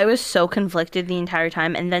 Oh, I was so conflicted the entire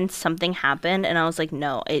time, and then something happened, and I was like,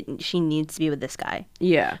 no, she needs to be with this guy.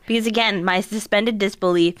 Yeah. Because, again, my suspended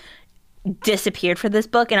disbelief disappeared for this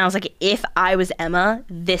book, and I was like, if I was Emma,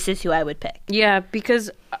 this is who I would pick. Yeah, because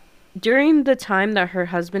during the time that her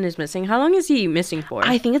husband is missing, how long is he missing for?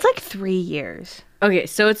 I think it's like 3 years. Okay,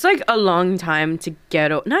 so it's like a long time to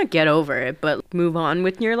not get over it, but move on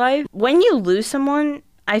with your life. When you lose someone,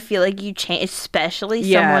 I feel like you change, especially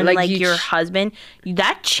someone like your husband,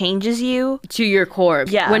 that changes you. To your core.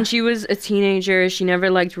 Yeah. When she was a teenager, she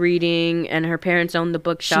never liked reading, and her parents owned the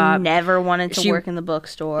bookshop. She never wanted to work in the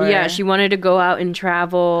bookstore. Yeah, she wanted to go out and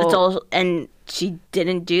travel. And she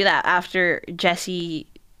didn't do that. After Jesse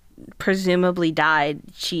presumably died,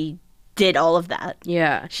 she did all of that.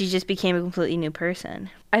 Yeah. She just became a completely new person.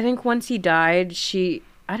 I think once he died,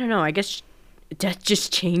 I don't know, I guess death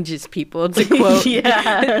just changes people, to quote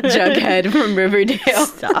Jughead from Riverdale.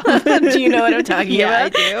 Stop. Do you know what I'm talking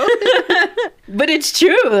about? Yeah, I do. But it's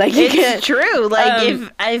true. Like, it's true. Like,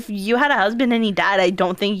 if you had a husband and he died, I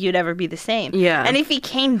don't think you'd ever be the same. Yeah. And if he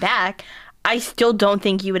came back, I still don't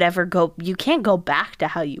think you would ever you can't go back to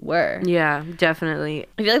how you were. Yeah, definitely.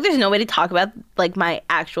 I feel like there's no way to talk about, like, my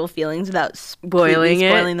actual feelings without spoiling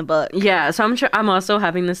the book. Yeah, so I'm also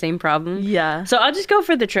having the same problem. Yeah. So I'll just go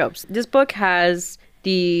for the tropes. This book has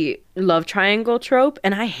the love triangle trope,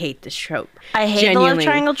 and I hate this trope. I hate the love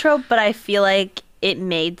triangle trope, but I feel like it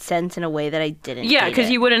made sense in a way that I didn't. Yeah, because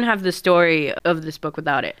you wouldn't have the story of this book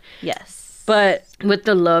without it. Yes. But with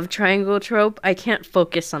the love triangle trope, I can't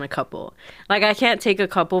focus on a couple. Like, I can't take a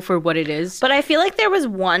couple for what it is. But I feel like there was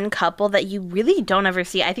one couple that you really don't ever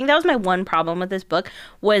see. I think that was my one problem with this book,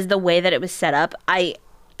 was the way that it was set up. It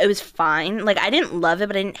was fine. Like, I didn't love it,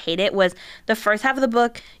 but I didn't hate it. Was the first half of the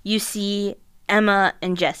book, you see Emma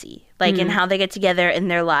and Jesse, like, and how they get together in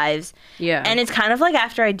their lives. Yeah. And it's kind of like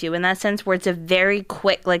After I Do in that sense, where it's a very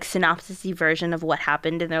quick, like, synopsis-y version of what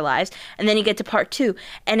happened in their lives. And then you get to part 2,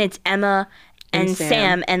 and it's Emma and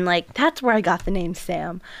Sam, and, like, that's where I got the name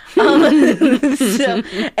Sam. And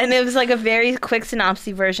it was, like, a very quick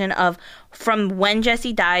synopsis version of from when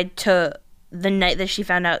Jesse died to the night that she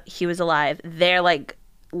found out he was alive. They're, like,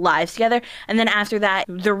 lives together, and then after that,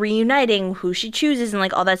 the reuniting, who she chooses, and,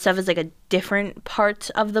 like, all that stuff is, like, a different part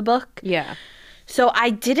of the book. Yeah. So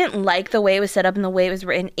I didn't like the way it was set up and the way it was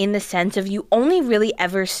written, in the sense of you only really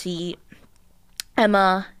ever see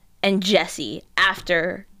Emma and Jesse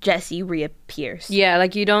after Jesse reappears. Yeah,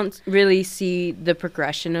 like, you don't really see the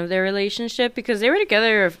progression of their relationship, because they were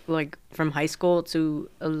together, like, from high school to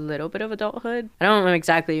a little bit of adulthood. I don't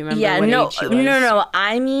exactly remember what age she was. No.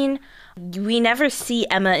 I mean, we never see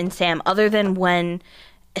Emma and Sam other than when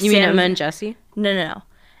You mean Emma and Jesse? No.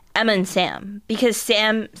 Emma and Sam. Because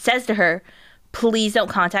Sam says to her, please don't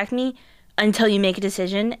contact me until you make a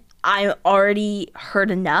decision. I already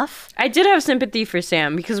heard enough. I did have sympathy for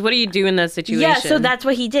Sam, because what do you do in that situation? Yeah, so that's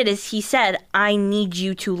what he did, is he said, I need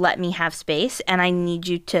you to let me have space, and I need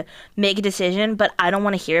you to make a decision, but I don't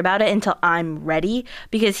want to hear about it until I'm ready,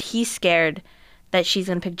 because he's scared that she's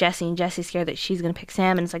gonna pick Jesse, and Jesse's scared that she's gonna pick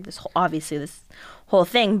Sam, and it's like this whole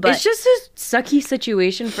thing. But it's just a sucky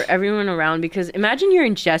situation for everyone around, because imagine you're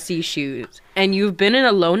in Jesse's shoes and you've been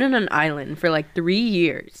alone on an island for like 3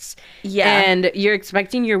 years. Yeah. And you're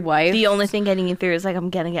expecting your wife. The only thing getting you through is like, I'm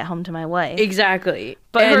gonna get home to my wife. Exactly.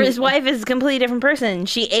 But his wife is a completely different person.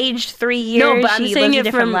 She aged 3 years. No, but I'm she saying lives a it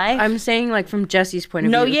different from life. I'm saying like from Jesse's point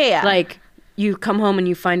of view. No, yeah. Like, you come home and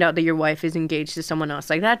you find out that your wife is engaged to someone else.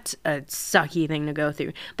 Like, that's a sucky thing to go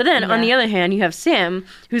through. But then, on the other hand, you have Sam,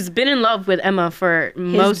 who's been in love with Emma for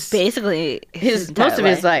most of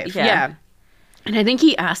his life. Yeah. And I think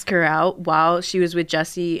he asked her out while she was with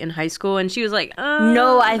Jesse in high school, and she was like,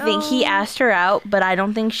 No, I think he asked her out, but I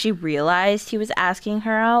don't think she realized he was asking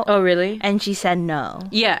her out. Oh, really? And she said no.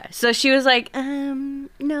 Yeah. So she was like,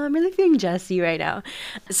 no, I'm really feeling Jesse right now.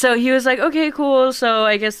 So he was like, okay, cool. So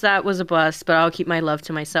I guess that was a bust, but I'll keep my love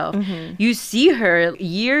to myself. Mm-hmm. You see her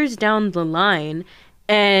years down the line,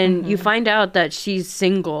 and you find out that she's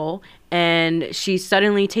single, and she's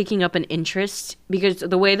suddenly taking up an interest, because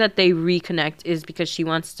the way that they reconnect is because she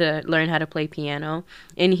wants to learn how to play piano,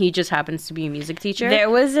 and he just happens to be a music teacher.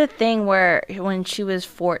 There was a thing where when she was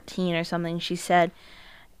 14 or something, she said,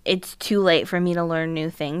 it's too late for me to learn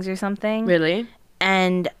new things or something. Really?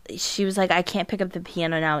 And she was like, I can't pick up the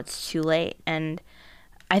piano now, it's too late. And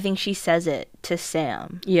I think she says it to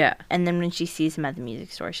Sam. Yeah. And then when she sees him at the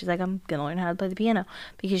music store, she's like, I'm going to learn how to play the piano.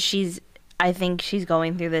 Because I think she's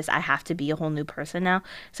going through this, I have to be a whole new person now.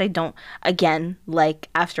 So I don't, again, like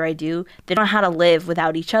after I do, they don't know how to live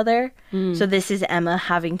without each other. So this is Emma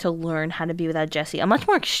having to learn how to be without Jesse. A much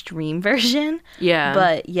more extreme version. Yeah.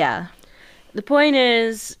 But yeah. The point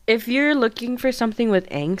is, if you're looking for something with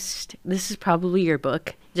angst, this is probably your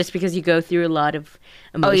book. Just because you go through a lot of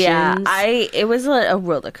emotions. Oh yeah, it was a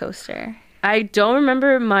roller coaster. I don't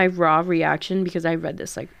remember my raw reaction because I read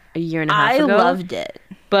this like a year and a half ago. I loved it.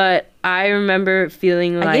 But I remember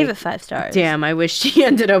feeling like... I gave it 5 stars. Damn, I wish she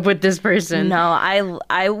ended up with this person. No,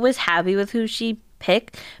 I was happy with who she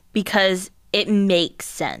picked because it makes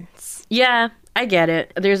sense. Yeah, I get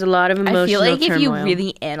it. There's a lot of emotional I feel like turmoil. If you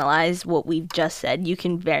really analyze what we've just said, you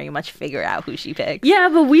can very much figure out who she picked. Yeah,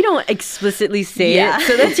 but we don't explicitly say it.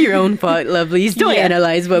 So that's your own fault, lovelies. Don't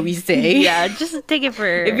analyze what we say. Yeah, just take it for...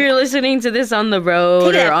 If you're listening to this on the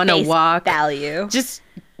road or on a walk... value.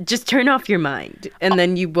 Just turn off your mind, and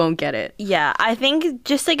then you won't get it. Yeah, I think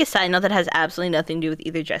just like a side note that has absolutely nothing to do with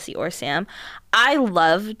either Jesse or Sam, I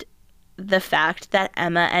loved the fact that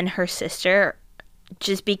Emma and her sister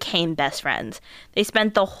just became best friends. They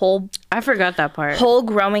spent the whole... I forgot that part. Whole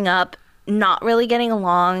growing up not really getting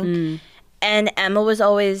along, and Emma was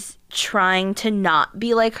always trying to not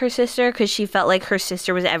be like her sister because she felt like her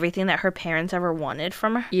sister was everything that her parents ever wanted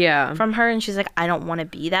from her. Yeah. From her, and she's like, I don't want to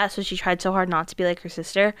be that. So she tried so hard not to be like her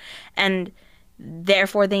sister, and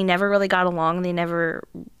therefore they never really got along. They never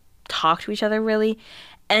talked to each other really.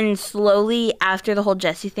 And slowly, after the whole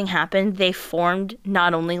Jesse thing happened, they formed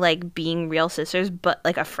not only, like, being real sisters, but,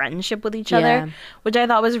 like, a friendship with each other, which I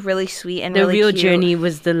thought was really sweet and really cute. The real journey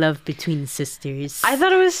was the love between sisters. I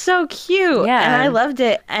thought it was so cute. Yeah. And I loved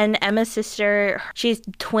it. And Emma's sister, she's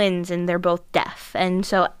twins, and they're both deaf. And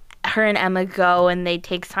so her and Emma go, and they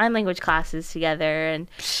take sign language classes together, and...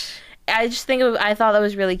 I thought that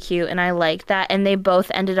was really cute, and I liked that. And they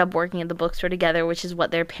both ended up working at the bookstore together, which is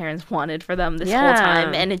what their parents wanted for them this whole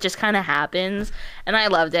time. And it just kind of happens, and I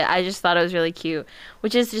loved it. I just thought it was really cute,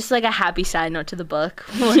 which is just like a happy side note to the book.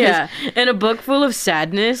 Yeah, in a book full of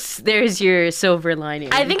sadness, there's your silver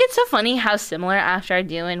lining. I think it's so funny how similar After I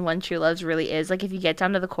Do and One True Loves really is. Like, if you get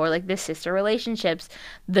down to the core, like the sister relationships,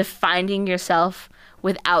 the finding yourself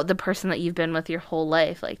without the person that you've been with your whole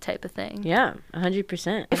life, like, type of thing. Yeah,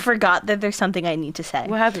 100%. I forgot that there's something I need to say.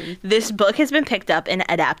 What happened? This book has been picked up and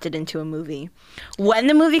adapted into a movie. When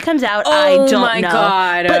the movie comes out, I don't know. Oh my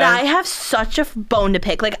God. But I have such a bone to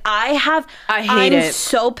pick. Like, I'm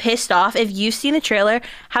so pissed off. If you've seen the trailer,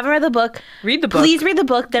 haven't read the book, read the book. Please read the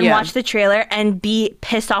book, then watch the trailer and be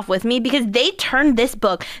pissed off with me, because they turned this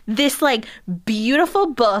book, this, like, beautiful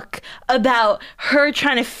book about her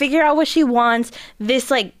trying to figure out what she wants, this,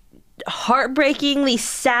 like, heartbreakingly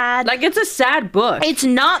sad. Like, it's a sad book. It's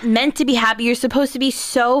not meant to be happy. You're supposed to be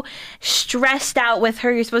so stressed out with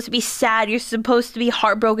her. You're supposed to be sad. You're supposed to be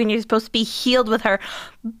heartbroken. You're supposed to be healed with her.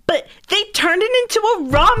 But they turned it into a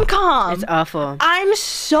rom-com. It's awful. I'm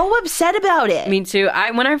so upset about it. Me too.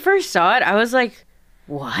 When I first saw it, I was like,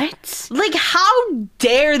 what? Like, how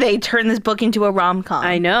dare they turn this book into a rom-com?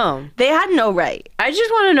 I know. They had no right. I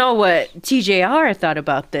just want to know what TJR thought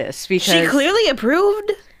about this, because she clearly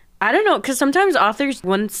approved. I don't know, because sometimes authors,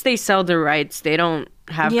 once they sell the rights, they don't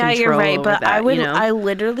have control over that, I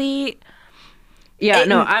literally... Yeah,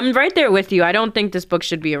 no, I'm right there with you. I don't think this book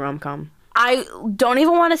should be a rom-com. I don't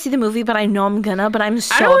even want to see the movie, but I know I'm gonna. But I'm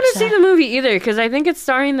so I don't want to upset. see the movie either because I think it's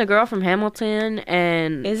starring the girl from Hamilton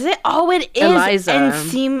and Is it? Oh, it is. Eliza. And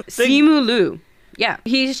Simu Liu. Yeah,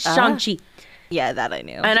 he's Shang-Chi. Yeah, that I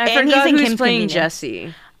knew. And I forgot who's playing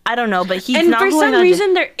Jesse. I don't know, but he's and not for going some on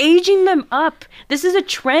reason, they're aging them up. This is a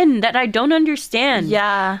trend that I don't understand.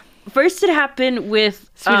 Yeah. First, it happened with...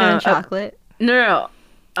 Sweeter than chocolate. No.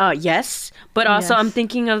 Yes. But also, Yes. I'm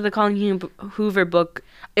thinking of the Colleen Hoover book,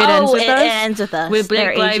 It Ends With Us. It Ends With Us. With Blake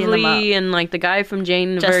They're aging them Lively up. and like the guy from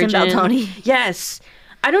Jane the Justin Virgin. Beltoni. Yes.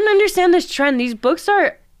 I don't understand this trend. These books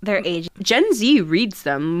are... They're aging. Gen Z reads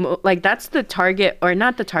them. Like, that's the target, or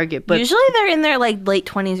not the target, but... Usually they're in their like late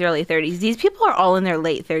 20s, early 30s. These people are all in their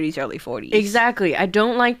late 30s, early 40s. Exactly. I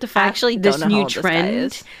don't like the fact actually this don't know how new old this guy trend.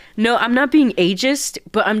 is. No, I'm not being ageist,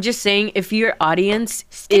 but I'm just saying if your audience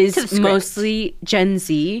to the is script. mostly Gen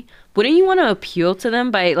Z, wouldn't you want to appeal to them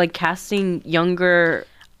by like casting younger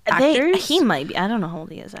actors? He might be. I don't know how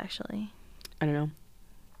old he is, actually. I don't know.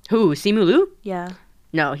 Who? Simu Liu? Yeah.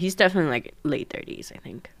 No, he's definitely like late 30s, I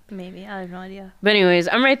think. Maybe. I have no idea. But anyways,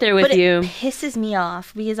 I'm right there with But you. it pisses me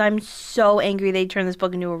off because I'm so angry they turned this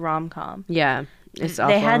book into a rom-com. Yeah, it's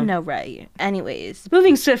awful. They had no right. Anyways.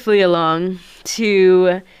 Moving swiftly along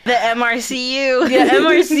to The MRCU. the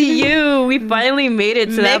MRCU. We finally made it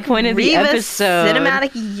to that point of the Rivas episode.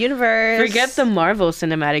 Cinematic Universe. Forget the Marvel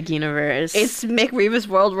Cinematic Universe. It's Mick Rivas'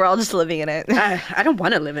 world. We're all just living in it. I don't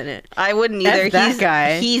want to live in it. I wouldn't either. F that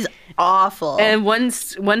guy. He's awful. And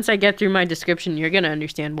once I get through my description, you're gonna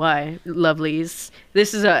understand why, lovelies.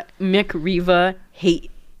 This is a Mick Riva hate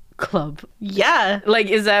club. yeah. Like,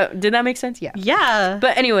 did that make sense? Yeah. Yeah.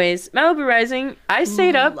 But anyways, Malibu Rising, I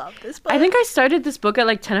stayed up. Love this book. I think I started this book at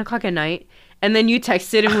like 10 o'clock at night, and then you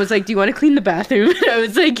texted and was like, do you want to clean the bathroom? And I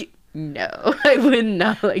was like, no, I would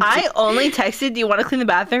not like to. I only texted, do you want to clean the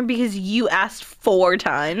bathroom? Because you asked 4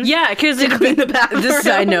 times. Yeah, because to clean the bathroom. This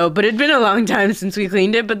I know, but it'd been a long time since we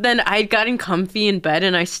cleaned it. But then I'd gotten comfy in bed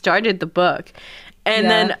and I started the book, and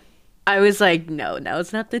then I was like, no, now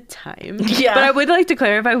it's not the time. Yeah. But I would like to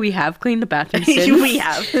clarify, we have cleaned the bathroom since. We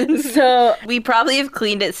have. So We probably have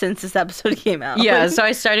cleaned it since this episode came out. yeah, so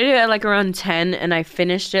I started it at like around 10, and I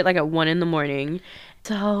finished it like at 1 in the morning.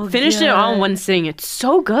 So Finished it all in one sitting. It's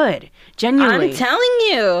so good. Genuinely. I'm telling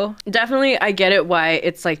you. Definitely, I get it why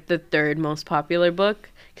it's like the 3rd most popular book,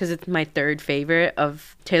 because it's my 3rd favorite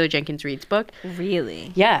of Taylor Jenkins Reid's book.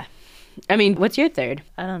 Really? Yeah. I mean, what's your 3rd?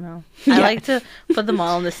 I don't know. Yeah. I like to put them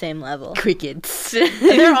all on the same level. Crickets.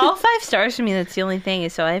 They're all 5 stars for me. That's the only thing.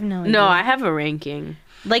 So I have no idea. No, I have a ranking.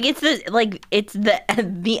 Like it's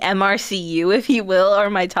the MRCU, if you will, or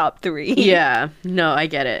my top 3. Yeah. No, I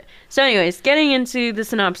get it. So anyways, getting into the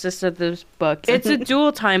synopsis of this book. It's a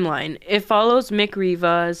dual timeline. It follows Mick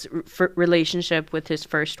Riva's relationship with his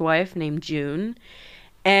first wife named June.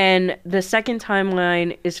 And the second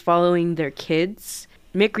timeline is following their kids.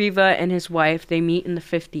 Mick Riva and his wife, they meet in the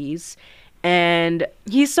 50s. And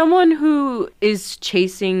he's someone who is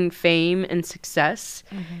chasing fame and success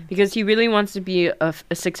because he really wants to be a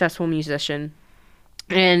successful musician.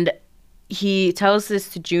 And he tells this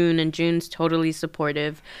to June, and June's totally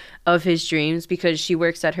supportive of his dreams because she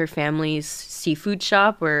works at her family's seafood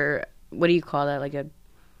shop, or what do you call that? Like a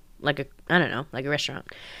I don't know, like a restaurant.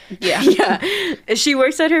 Yeah. Yeah. She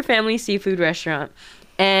works at her family's seafood restaurant.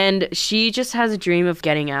 And she just has a dream of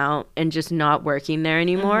getting out and just not working there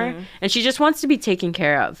anymore. And she just wants to be taken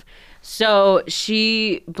care of. So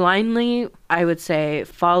she blindly, I would say,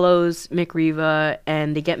 follows Mick Riva,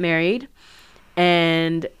 and they get married.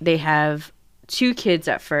 And they have 2 kids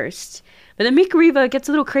at first. But then Mick Riva gets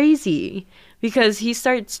a little crazy because he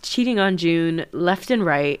starts cheating on June left and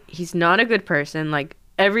right. He's not a good person. Like,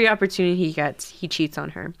 every opportunity he gets, he cheats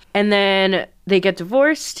on her. And then they get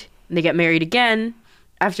divorced, and they get married again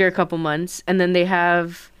after a couple months, and then they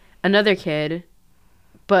have another kid.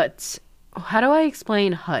 But how do I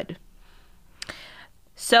explain HUD?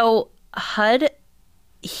 So HUD,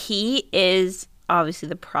 he is obviously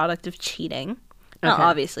the product of cheating. Not Okay.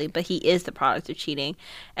 obviously, but he is the product of cheating.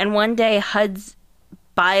 And one day HUD's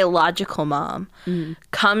biological mom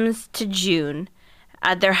comes to June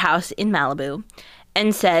at their house in Malibu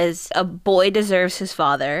and says a boy deserves his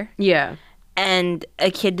father Yeah. and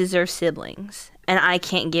a kid deserves siblings. And I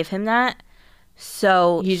can't give him that.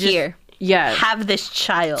 So here, Yeah. have this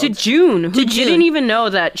child. To June, who To June. didn't even know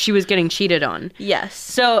that she was getting cheated on. Yes.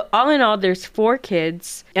 So all in all, there's 4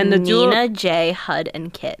 kids, and the Nina, Jay, HUD,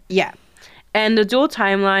 and Kit. Yeah. And the dual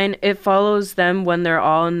timeline, it follows them when they're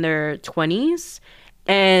all in their 20s.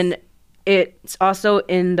 And It's also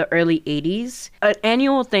in the early 80s. An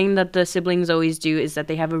annual thing that the siblings always do is that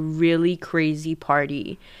they have a really crazy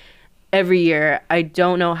party every year. I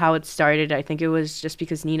don't know how it started. I think it was just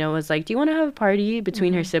because Nina was like, do you want to have a party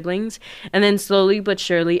between her siblings? And then slowly but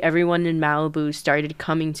surely, everyone in Malibu started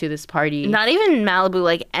coming to this party. Not even Malibu,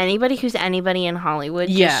 like anybody who's anybody in Hollywood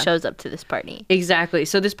just shows up to this party. Exactly.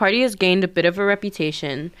 So this party has gained a bit of a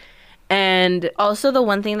reputation. And also the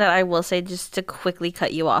one thing that I will say, just to quickly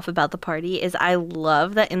cut you off about the party, is I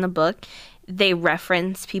love that in the book they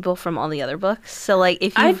reference people from all the other books. So like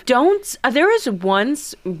if you there was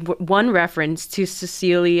once one reference to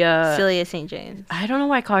Cecilia St. James. I don't know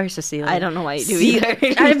why I call her Cecilia. I don't know why you do either.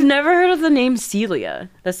 I've never heard of the name Celia.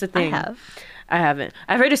 That's the thing. I haven't.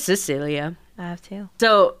 I've heard of Cecilia. I have too.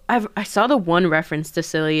 So I saw the one reference to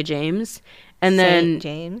Celia James, and then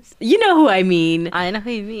James. You know who I mean. I know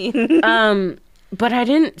who you mean. But I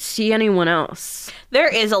didn't see anyone else.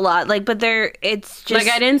 There is a lot, it's just...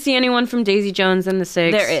 Like, I didn't see anyone from Daisy Jones and the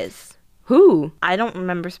Six. There is. Who? I don't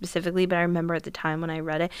remember specifically, but I remember at the time when I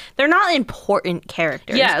read it. They're not important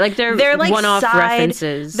characters. Yeah, like, they're like one-off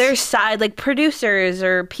references. They're side, like, producers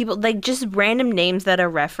or people, like, just random names that are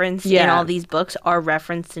referenced in all these books are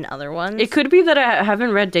referenced in other ones. It could be that I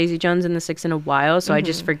haven't read Daisy Jones and the Six in a while, so I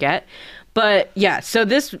just forget. But yeah, so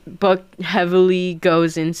this book heavily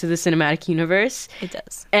goes into the cinematic universe. It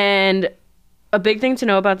does. And a big thing to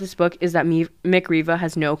know about this book is that Mick Riva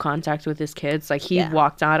has no contact with his kids. Like, he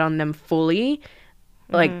walked out on them fully,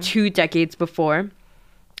 like, 2 decades before.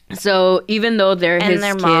 So even though they're his kids... And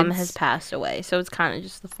their mom has passed away, so it's kind of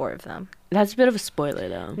just the 4 of them. That's a bit of a spoiler,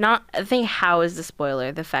 though. I think how is the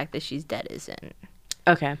spoiler? The fact that she's dead isn't.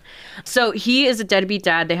 Okay. So he is a deadbeat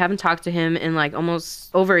dad. They haven't talked to him in like almost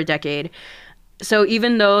over a decade. So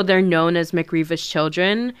even though they're known as Mick Riva's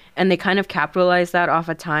children, and they kind of capitalize that off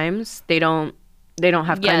at times, they don't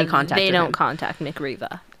have any contact with him. They don't contact Mick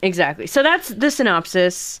Riva. Exactly. So that's the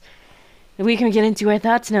synopsis. We can get into our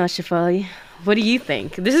thoughts now, Shefali. What do you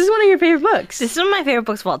think? This is one of your favorite books. This is one of my favorite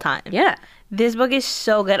books of all time. Yeah. This book is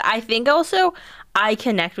so good. I think also I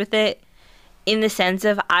connect with it in the sense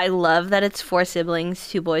of I love that it's 4 siblings,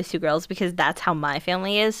 2 boys, 2 girls, because that's how my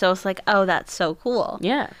family is. So it's like, oh, that's so cool.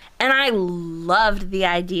 Yeah. And I loved the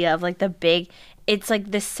idea of like it's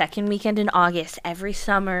like the second weekend in August. Every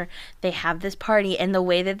summer they have this party, and the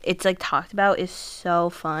way that it's like talked about is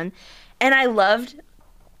so fun. And I loved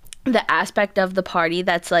the aspect of the party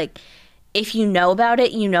that's like, if you know about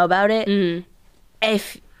it, you know about it. Mm-hmm.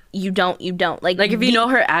 If you don't, you don't. Like if you know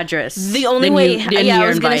her address. The only way, I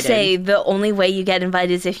was going to say, the only way you get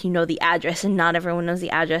invited is if you know the address, and not everyone knows the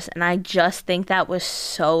address. And I just think that was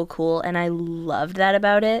so cool, and I loved that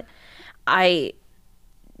about it. I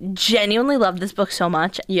genuinely loved this book so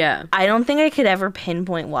much. Yeah. I don't think I could ever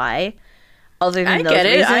pinpoint why, other than those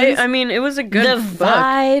reasons. I get it. I mean, it was a good book. The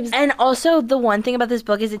vibes. And also, the one thing about this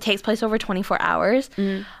book is it takes place over 24 hours.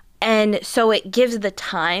 Mm-hmm. And so it gives the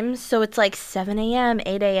times. So it's like 7 a.m.,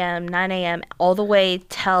 8 a.m., 9 a.m., all the way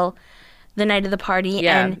till the night of the party.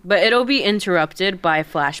 Yeah, but it'll be interrupted by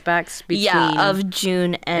flashbacks between... of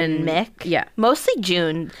June and Mick. Yeah. Mostly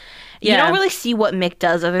June. Yeah. You don't really see what Mick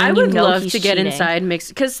does other than I would love to get cheating. inside Mick's...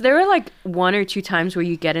 Because there were like 1 or 2 times where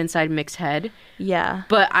you get inside Mick's head. Yeah.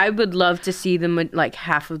 But I would love to see them like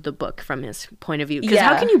half of the book from his point of view. Because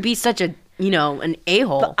how can you be such a... an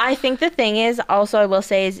a-hole. But I think the thing is, also I will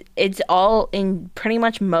say, is it's all in pretty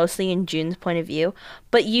much mostly in June's point of view.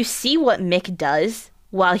 But you see what Mick does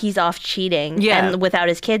while he's off cheating and without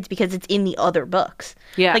his kids, because it's in the other books.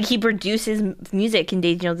 Yeah. Like, he produces music in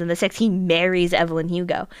Daisy Jones and the Six. He marries Evelyn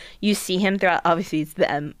Hugo. You see him throughout, obviously it's the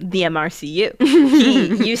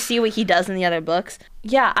MRCU. You see what he does in the other books.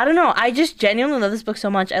 Yeah, I don't know. I just genuinely love this book so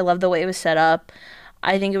much. I love the way it was set up.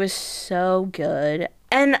 I think it was so good.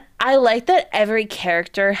 And I like that every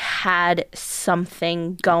character had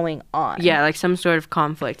something going on. Yeah, like some sort of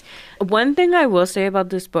conflict. One thing I will say about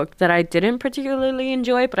this book that I didn't particularly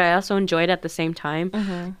enjoy, but I also enjoyed at the same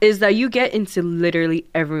time, is that you get into literally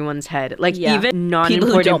everyone's head. Like, even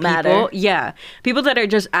non-important people. Matter. Yeah. People that are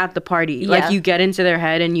just at the party. Yeah. Like, you get into their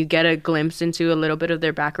head and you get a glimpse into a little bit of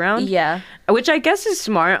their background. Yeah. Which I guess is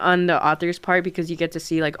smart on the author's part, because you get to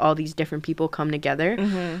see, like, all these different people come together.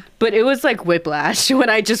 But it was like whiplash when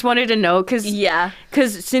I just wanted to know,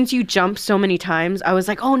 because since you jump so many times, I was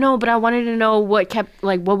like, oh no, but I wanted to know what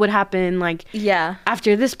would happen, like,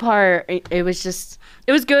 after this part. It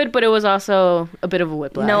was good, but it was also a bit of a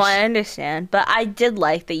whiplash. No, I understand, but I did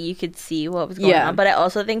like that you could see what was going on. But I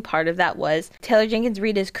also think part of that was Taylor Jenkins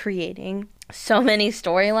Reid is creating so many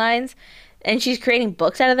storylines and she's creating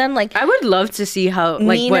books out of them. Like, I would love to see how,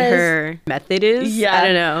 like, what her method is. Yeah. I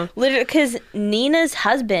don't know. Literally, because Nina's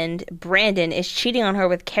husband, Brandon, is cheating on her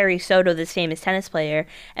with Carrie Soto, this famous tennis player.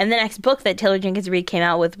 And the next book that Taylor Jenkins Reid came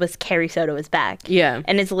out with was Carrie Soto is Back. Yeah.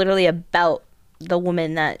 And it's literally about the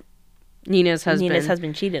woman that Nina's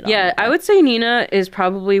husband cheated on. Yeah, I would say Nina is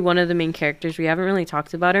probably one of the main characters. We haven't really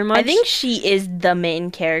talked about her much. I think she is the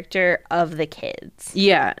main character of the kids.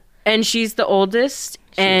 Yeah. And she's the oldest.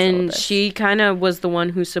 She kind of was the one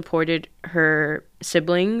who supported her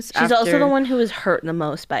siblings. She's also the one who was hurt the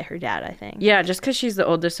most by her dad, I think. Yeah, just because she's the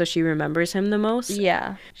oldest, so she remembers him the most.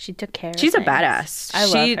 Yeah, she took care of She's a things. badass. I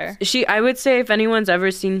love her. I would say if anyone's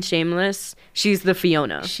ever seen Shameless, she's the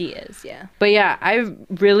Fiona. She is, yeah. But yeah, I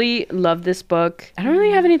really love this book. I don't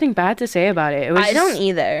really have anything bad to say about it. I don't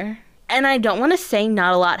either. And I don't want to say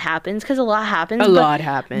not a lot happens, because a lot happens. A lot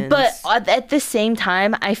happens. But at the same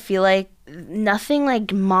time, I feel like nothing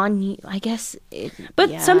like I guess.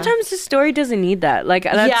 Sometimes the story doesn't need that. Like,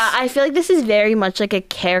 I feel like this is very much like a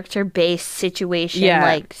character-based situation. Yeah,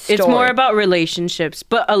 like story. It's more about relationships,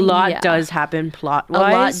 but a lot does happen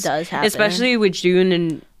plot-wise. A lot does happen, especially with June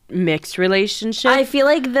and mixed relationships. I feel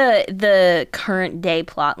like the current day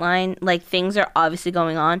plot line, like, things are obviously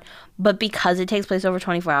going on, but because it takes place over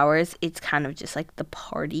 24 hours, it's kind of just like the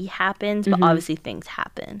party happens, but obviously things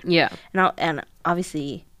happen. Yeah. And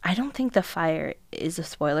obviously, I don't think the fire is a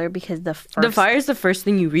spoiler, because the fire is the first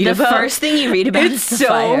thing you read about. The first thing you read about it's is the so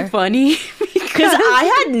fire. Funny. Because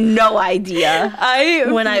I had no idea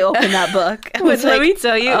when I opened that book. Let me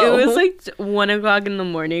tell you, it was like 1 o'clock in the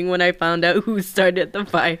morning when I found out who started the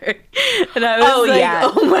fire. And I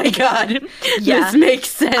was oh my God, this makes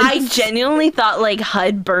sense. I genuinely thought, like,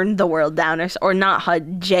 HUD burned the world down, or not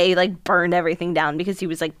HUD, Jay, like, burned everything down because he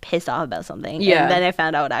was, like, pissed off about something. Yeah. And then I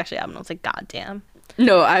found out what actually happened. I was like, God damn.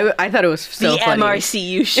 No, I thought it was so funny. The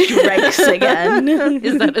MRCU strikes again.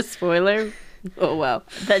 Is that a spoiler? Oh, wow.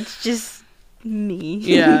 That's just me.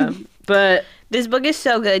 Yeah, but this book is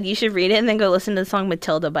so good. You should read it and then go listen to the song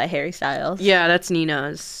Matilda by Harry Styles. Yeah, that's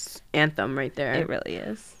Nina's anthem right there. It really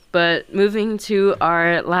is. But moving to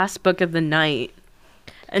our last book of the night.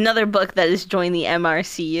 Another book that has joined the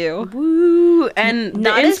MRCU. Woo! And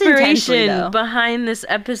not the inspiration behind this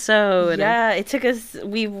episode. Yeah, it took us,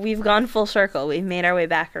 we've gone full circle. We've made our way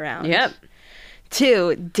back around. Yep.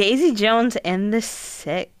 To Daisy Jones and the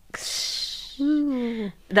Six.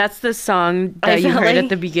 Ooh. That's the song that you heard at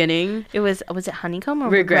the beginning. It was it Honeycomb or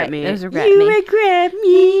Regret Me? It was Regret Me. You regret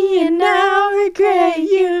me and I regret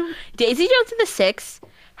you. Daisy Jones and the Six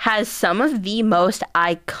has some of the most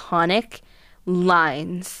iconic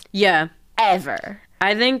lines ever.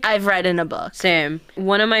 I think I've read in a book. Same.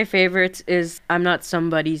 One of my favorites is I'm not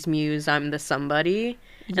somebody's muse, I'm the somebody.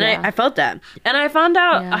 And I felt that. And I found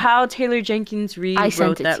out how Taylor Jenkins Reid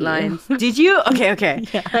wrote that line. Did you? Okay.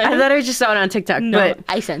 Yeah. I thought I just saw it on TikTok. No, but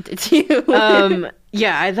I sent it to you.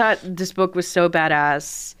 Yeah, I thought this book was so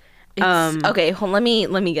badass. Okay, let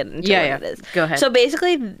me get into what it is. Go ahead. So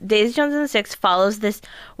basically, Daisy Jones and the Six follows this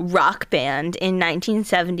rock band in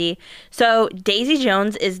 1970. So Daisy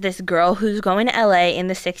Jones is this girl who's going to LA in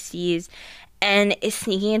the 60s and is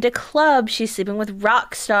sneaking into clubs. She's sleeping with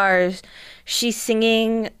rock stars. She's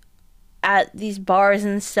singing at these bars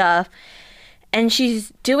and stuff. And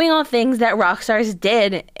she's doing all things that rock stars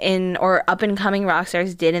did or up-and-coming rock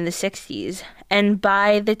stars did in the 60s. And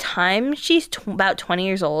by the time she's about 20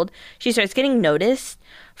 years old, she starts getting noticed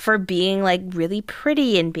for being, like, really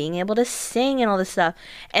pretty and being able to sing and all this stuff.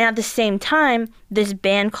 And at the same time, this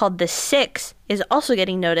band called The Six is also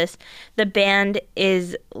getting noticed. The band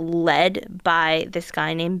is led by this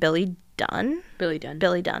guy named Billy Dunn. Billy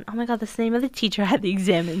Dunn. Oh my God, that's the name of the teacher I had the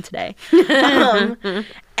exam in today.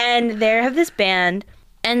 And they have this band.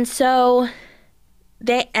 And so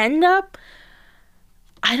they end up,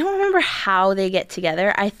 I don't remember how they get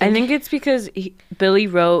together. I think it's because Billy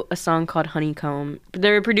wrote a song called Honeycomb.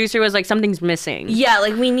 Their producer was like, something's missing. Yeah,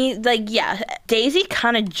 like we need, like, yeah. Daisy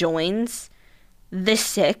kind of joins the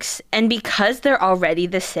Six. And because they're already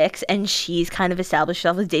the Six and she's kind of established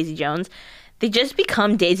herself as Daisy Jones, they just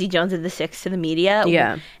become Daisy Jones and the Six to the media.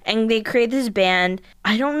 Yeah. And they create this band.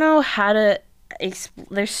 I don't know how to...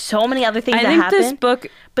 there's so many other things that happen. I think this book...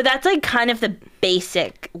 But that's, like, kind of the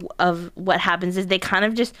basic of what happens is they kind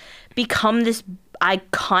of just become this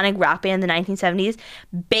iconic rock band in the 1970s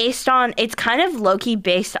based on... It's kind of low-key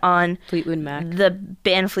based on... Fleetwood Mac. The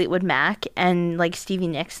band Fleetwood Mac and, like, Stevie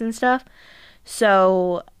Nicks and stuff.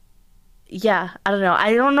 So... Yeah, I don't know.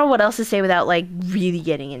 I don't know what else to say without, like, really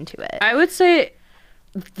getting into it. I would say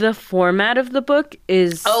the format of the book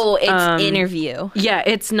is... Oh, it's interview. Yeah,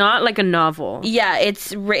 it's not like a novel. Yeah,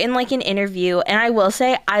 it's written like an interview. And I will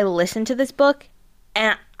say, I listened to this book,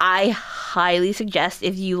 and I highly suggest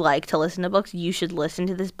if you like to listen to books, you should listen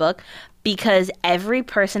to this book, because every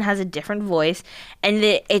person has a different voice, and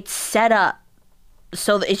it's set up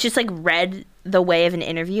so it's just like read the way of an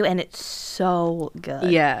interview, and it's so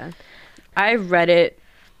good. Yeah. I read it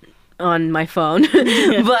on my phone,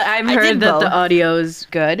 but I've heard that the audio's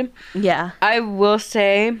good. Yeah. I will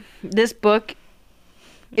say this book,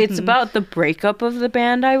 it's about the breakup of the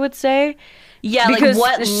band, I would say. Yeah, because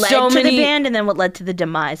like what led to the band and then what led to the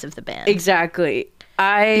demise of the band. Exactly.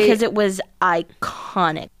 Because it was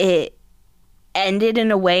iconic. It ended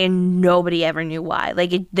in a way and nobody ever knew why.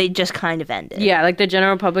 Like, they just kind of ended. Yeah, like the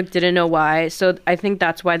general public didn't know why. So I think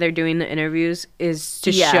that's why they're doing the interviews, is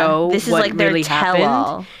to show this is what like really their happened.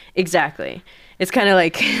 tell-all. Exactly. It's kind of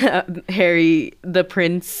like Harry the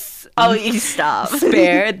Prince. Oh, you stop.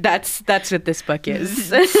 Spare. That's what this book is.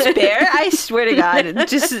 Spare? I swear to God, it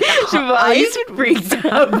just Shivani's freaked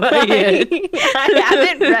out by it. I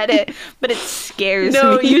haven't read it, but it scares me.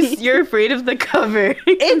 No, you're afraid of the cover.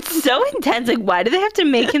 It's so intense. Like, why do they have to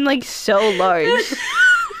make him like so large?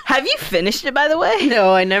 Have you finished it, by the way?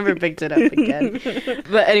 No, I never picked it up again.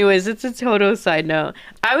 But anyways, it's a total side note.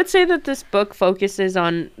 I would say that this book focuses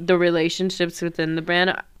on the relationships within the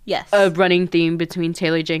brand. Yes. A running theme between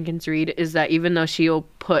Taylor Jenkins Reid is that even though she'll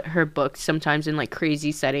put her books sometimes in like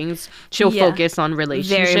crazy settings, she'll focus on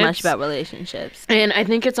relationships. Very much about relationships. And I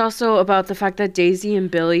think it's also about the fact that Daisy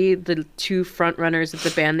and Billy, the two front runners of the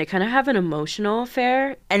band, they kind of have an emotional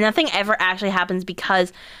affair. And nothing ever actually happens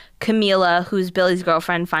because Camila, who's Billy's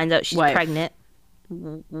girlfriend, finds out she's pregnant.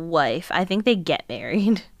 Wife. I think they get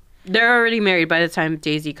married. They're already married by the time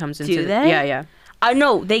Daisy comes into Do they? Yeah.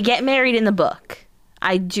 No, they get married in the book.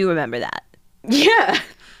 I do remember that. Yeah.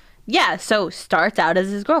 Yeah, so starts out as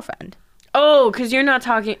his girlfriend. Oh, because you're not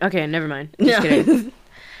talking... Okay, never mind. Just kidding.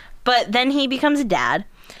 But then he becomes a dad,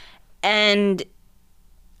 and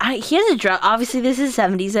he has a drug... Obviously, this is the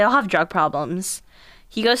 70s. They all have drug problems.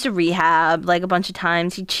 He goes to rehab, like, a bunch of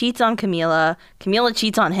times. He cheats on Camila. Camila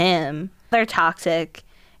cheats on him. They're toxic.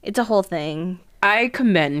 It's a whole thing. I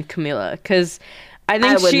commend Camila, because I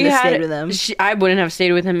think I wouldn't have stayed with him. I wouldn't have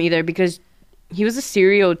stayed with him either, because he was a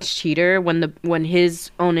serial cheater when his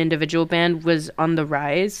own individual band was on the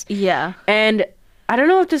rise. Yeah. And I don't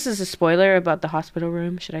know if this is a spoiler about the hospital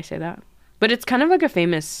room. Should I say that? But it's kind of like a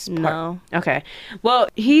famous part. No. Okay. Well,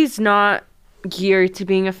 he's not geared to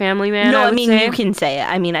being a family man. No, I mean, you can say it.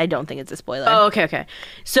 I mean, I don't think it's a spoiler. Oh, okay.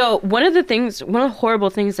 So one of the horrible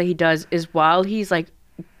things that he does is while he's like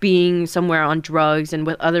being somewhere on drugs and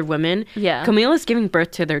with other women, Camila's giving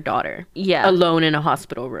birth to their daughter. Yeah. Alone in a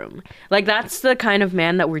hospital room. Like, that's the kind of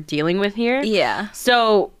man that we're dealing with here. Yeah.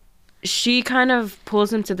 So she kind of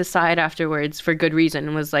pulls him to the side afterwards for good reason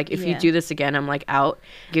and was like, if you do this again, I'm like out.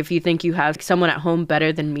 If you think you have someone at home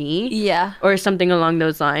better than me, or something along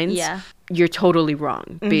those lines, you're totally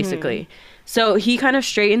wrong, basically. So he kind of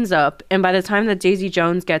straightens up, and by the time that Daisy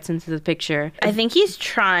Jones gets into the picture... I think he's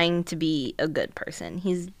trying to be a good person.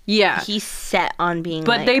 He's set on being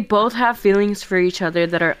But they both have feelings for each other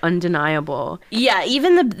that are undeniable. Yeah,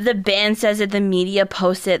 even the band says it, the media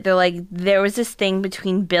posts it. They're like, there was this thing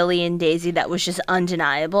between Billy and Daisy that was just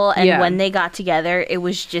undeniable, and when they got together, it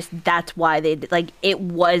was just, that's why they did, like, it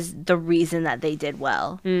was the reason that they did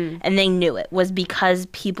well. And they knew it was because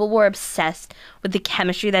people were obsessed with the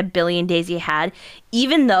chemistry that Billy and Daisy had,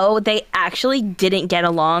 even though they actually didn't get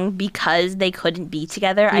along because they couldn't be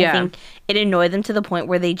together. I think it annoyed them to the point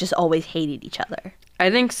where they just always hated each other. I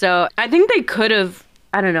think so. I think they could have,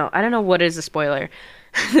 I don't know what is a spoiler.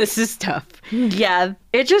 This is tough. Yeah.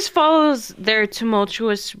 It just follows their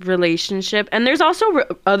tumultuous relationship, and there's also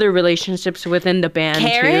other relationships within the band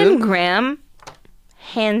Karen too. and Graham,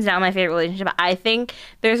 hands down my favorite relationship. I think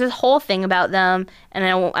there's this whole thing about them, and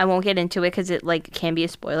I won't get into it because it like can be a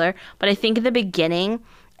spoiler, but I think at the beginning,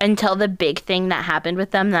 until the big thing that happened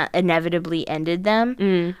with them that inevitably ended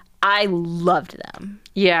them, I loved them.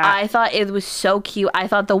 Yeah. I thought it was so cute. I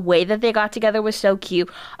thought the way that they got together was so cute,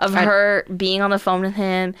 of her being on the phone with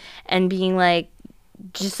him and being like,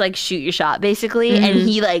 just like shoot your shot basically, and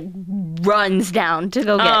he like runs down to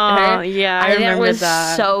go get her. Yeah, I remember think it was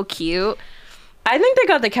that. so cute. I think they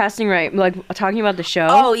got the casting right, like talking about the show.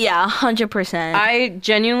 Oh yeah, 100%.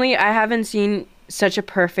 I haven't seen such a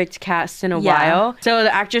perfect cast in a while. So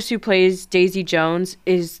the actress who plays Daisy Jones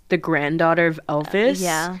is the granddaughter of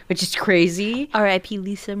Elvis, which is crazy. R.I.P.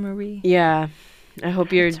 Lisa Marie. Yeah, I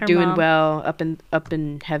hope you're doing mom. well up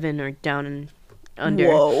in heaven or down in under.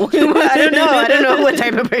 Whoa. I don't know. I don't know what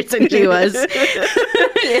type of person she was.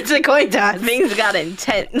 It's a coin toss. Things got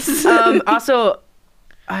intense. Also,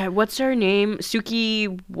 what's her name?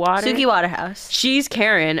 Suki Waterhouse. She's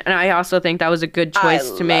Karen, and I also think that was a good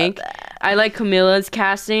choice to make. That. I like Camilla's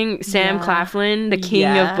casting. Sam Claflin, the king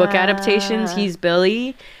of book adaptations. He's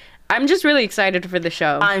Billy. I'm just really excited for the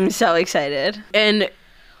show. I'm so excited. And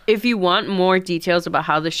if you want more details about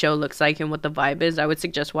how the show looks like and what the vibe is, I would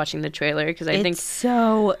suggest watching the trailer because I think it's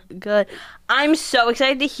so good. I'm so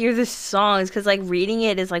excited to hear the songs because like reading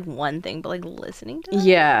it is like one thing, but like listening to it.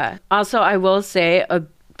 Yeah. Also, I will say a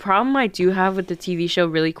problem I do have with the TV show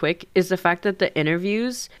really quick is the fact that the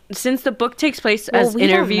interviews, since the book takes place as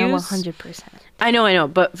interviews. Don't know 100%. I know,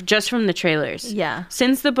 but just from the trailers. Yeah.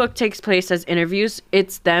 Since the book takes place as interviews,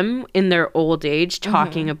 it's them in their old age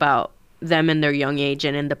talking about them in their young age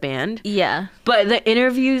and in the band. Yeah. But the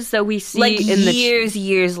interviews that we see like in the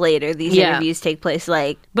years later, these interviews take place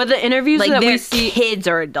like the interviews like that their we see kids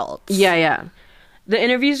or adults. Yeah. The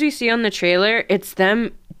interviews we see on the trailer, it's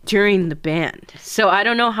them during the band. So I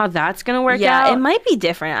don't know how that's going to work out. Yeah, it might be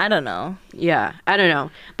different. I don't know. Yeah, I don't know.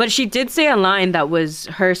 But she did say a line that was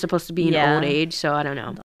her supposed to be in old age, so I don't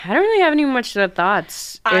know. I don't really have any much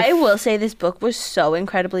thoughts. I will say this book was so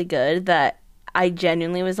incredibly good that I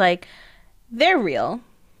genuinely was like, they're real.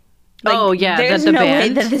 Like, there's no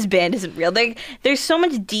band. way that this band isn't real. There's so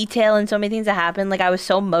much detail and so many things that happen. Like I was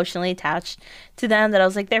so emotionally attached to them that I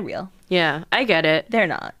was like, they're real. Yeah, I get it. They're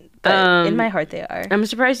not, but in my heart they are. I'm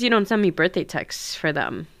surprised you don't send me birthday texts for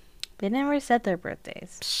them. They never said their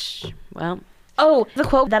birthdays. Well. Oh, the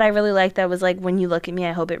quote that I really liked that was like, when you look at me,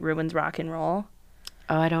 I hope it ruins rock and roll.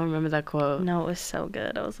 Oh, I don't remember that quote. No, it was so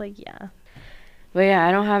good. I was like, yeah. But yeah,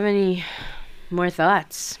 I don't have any more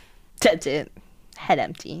thoughts. That's it. Head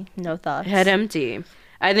empty. No thoughts. Head empty.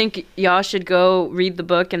 I think y'all should go read the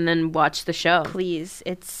book and then watch the show. Please.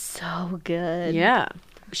 It's so good. Yeah.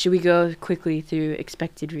 Should we go quickly through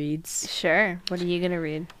expected reads? Sure. What are you going to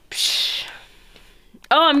read?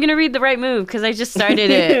 Oh, I'm going to read The Right Move because I just started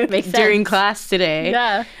it during class today.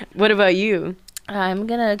 Yeah. What about you? I'm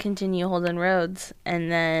going to continue Holden Roads. And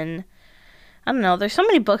then, I don't know. There's so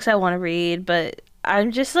many books I want to read, but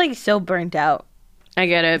I'm just like so burnt out. I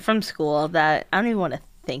get it. From school that I don't even want to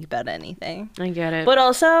think about anything. I get it. But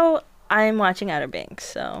also, I'm watching Outer Banks,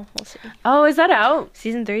 so we'll see. Oh, is that out?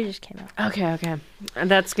 Season 3 just came out. Okay.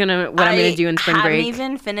 And that's what I'm gonna do in spring break. I haven't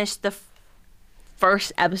even finished the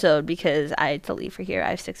first episode because I had to leave for here.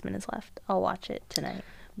 I have 6 minutes left. I'll watch it tonight.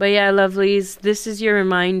 But yeah, lovelies, this is your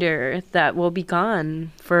reminder that we'll be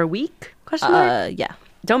gone for a week? Question mark? Yeah.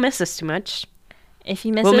 Don't miss us too much. If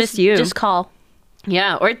you miss we'll us, miss you. Just call.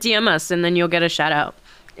 Yeah, or DM us and then you'll get a shout out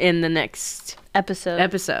in the next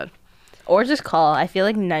episode. Or just call. I feel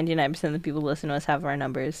like 99% of the people who listen to us have our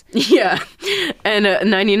numbers. Yeah. And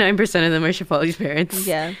 99% of them are Shafali's parents.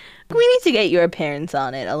 Yeah. We need to get your parents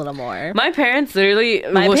on it a little more. My parents literally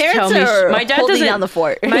my parents are my dad holding down the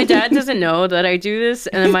fort. My dad doesn't know that I do this,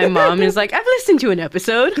 and then my mom is like, I've listened to an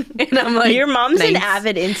episode. And I'm like, your mom's thanks. an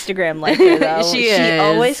avid Instagram liker, though. She is.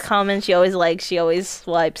 Always comments, she always likes, she always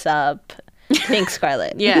swipes up. Thanks,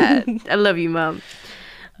 Scarlett. Yeah, I love you, Mom.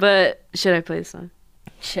 But should I play the song?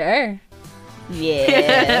 Sure.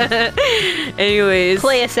 Yeah. Anyways.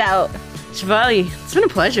 Play us out. Shafali, it's been a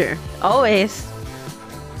pleasure. Always.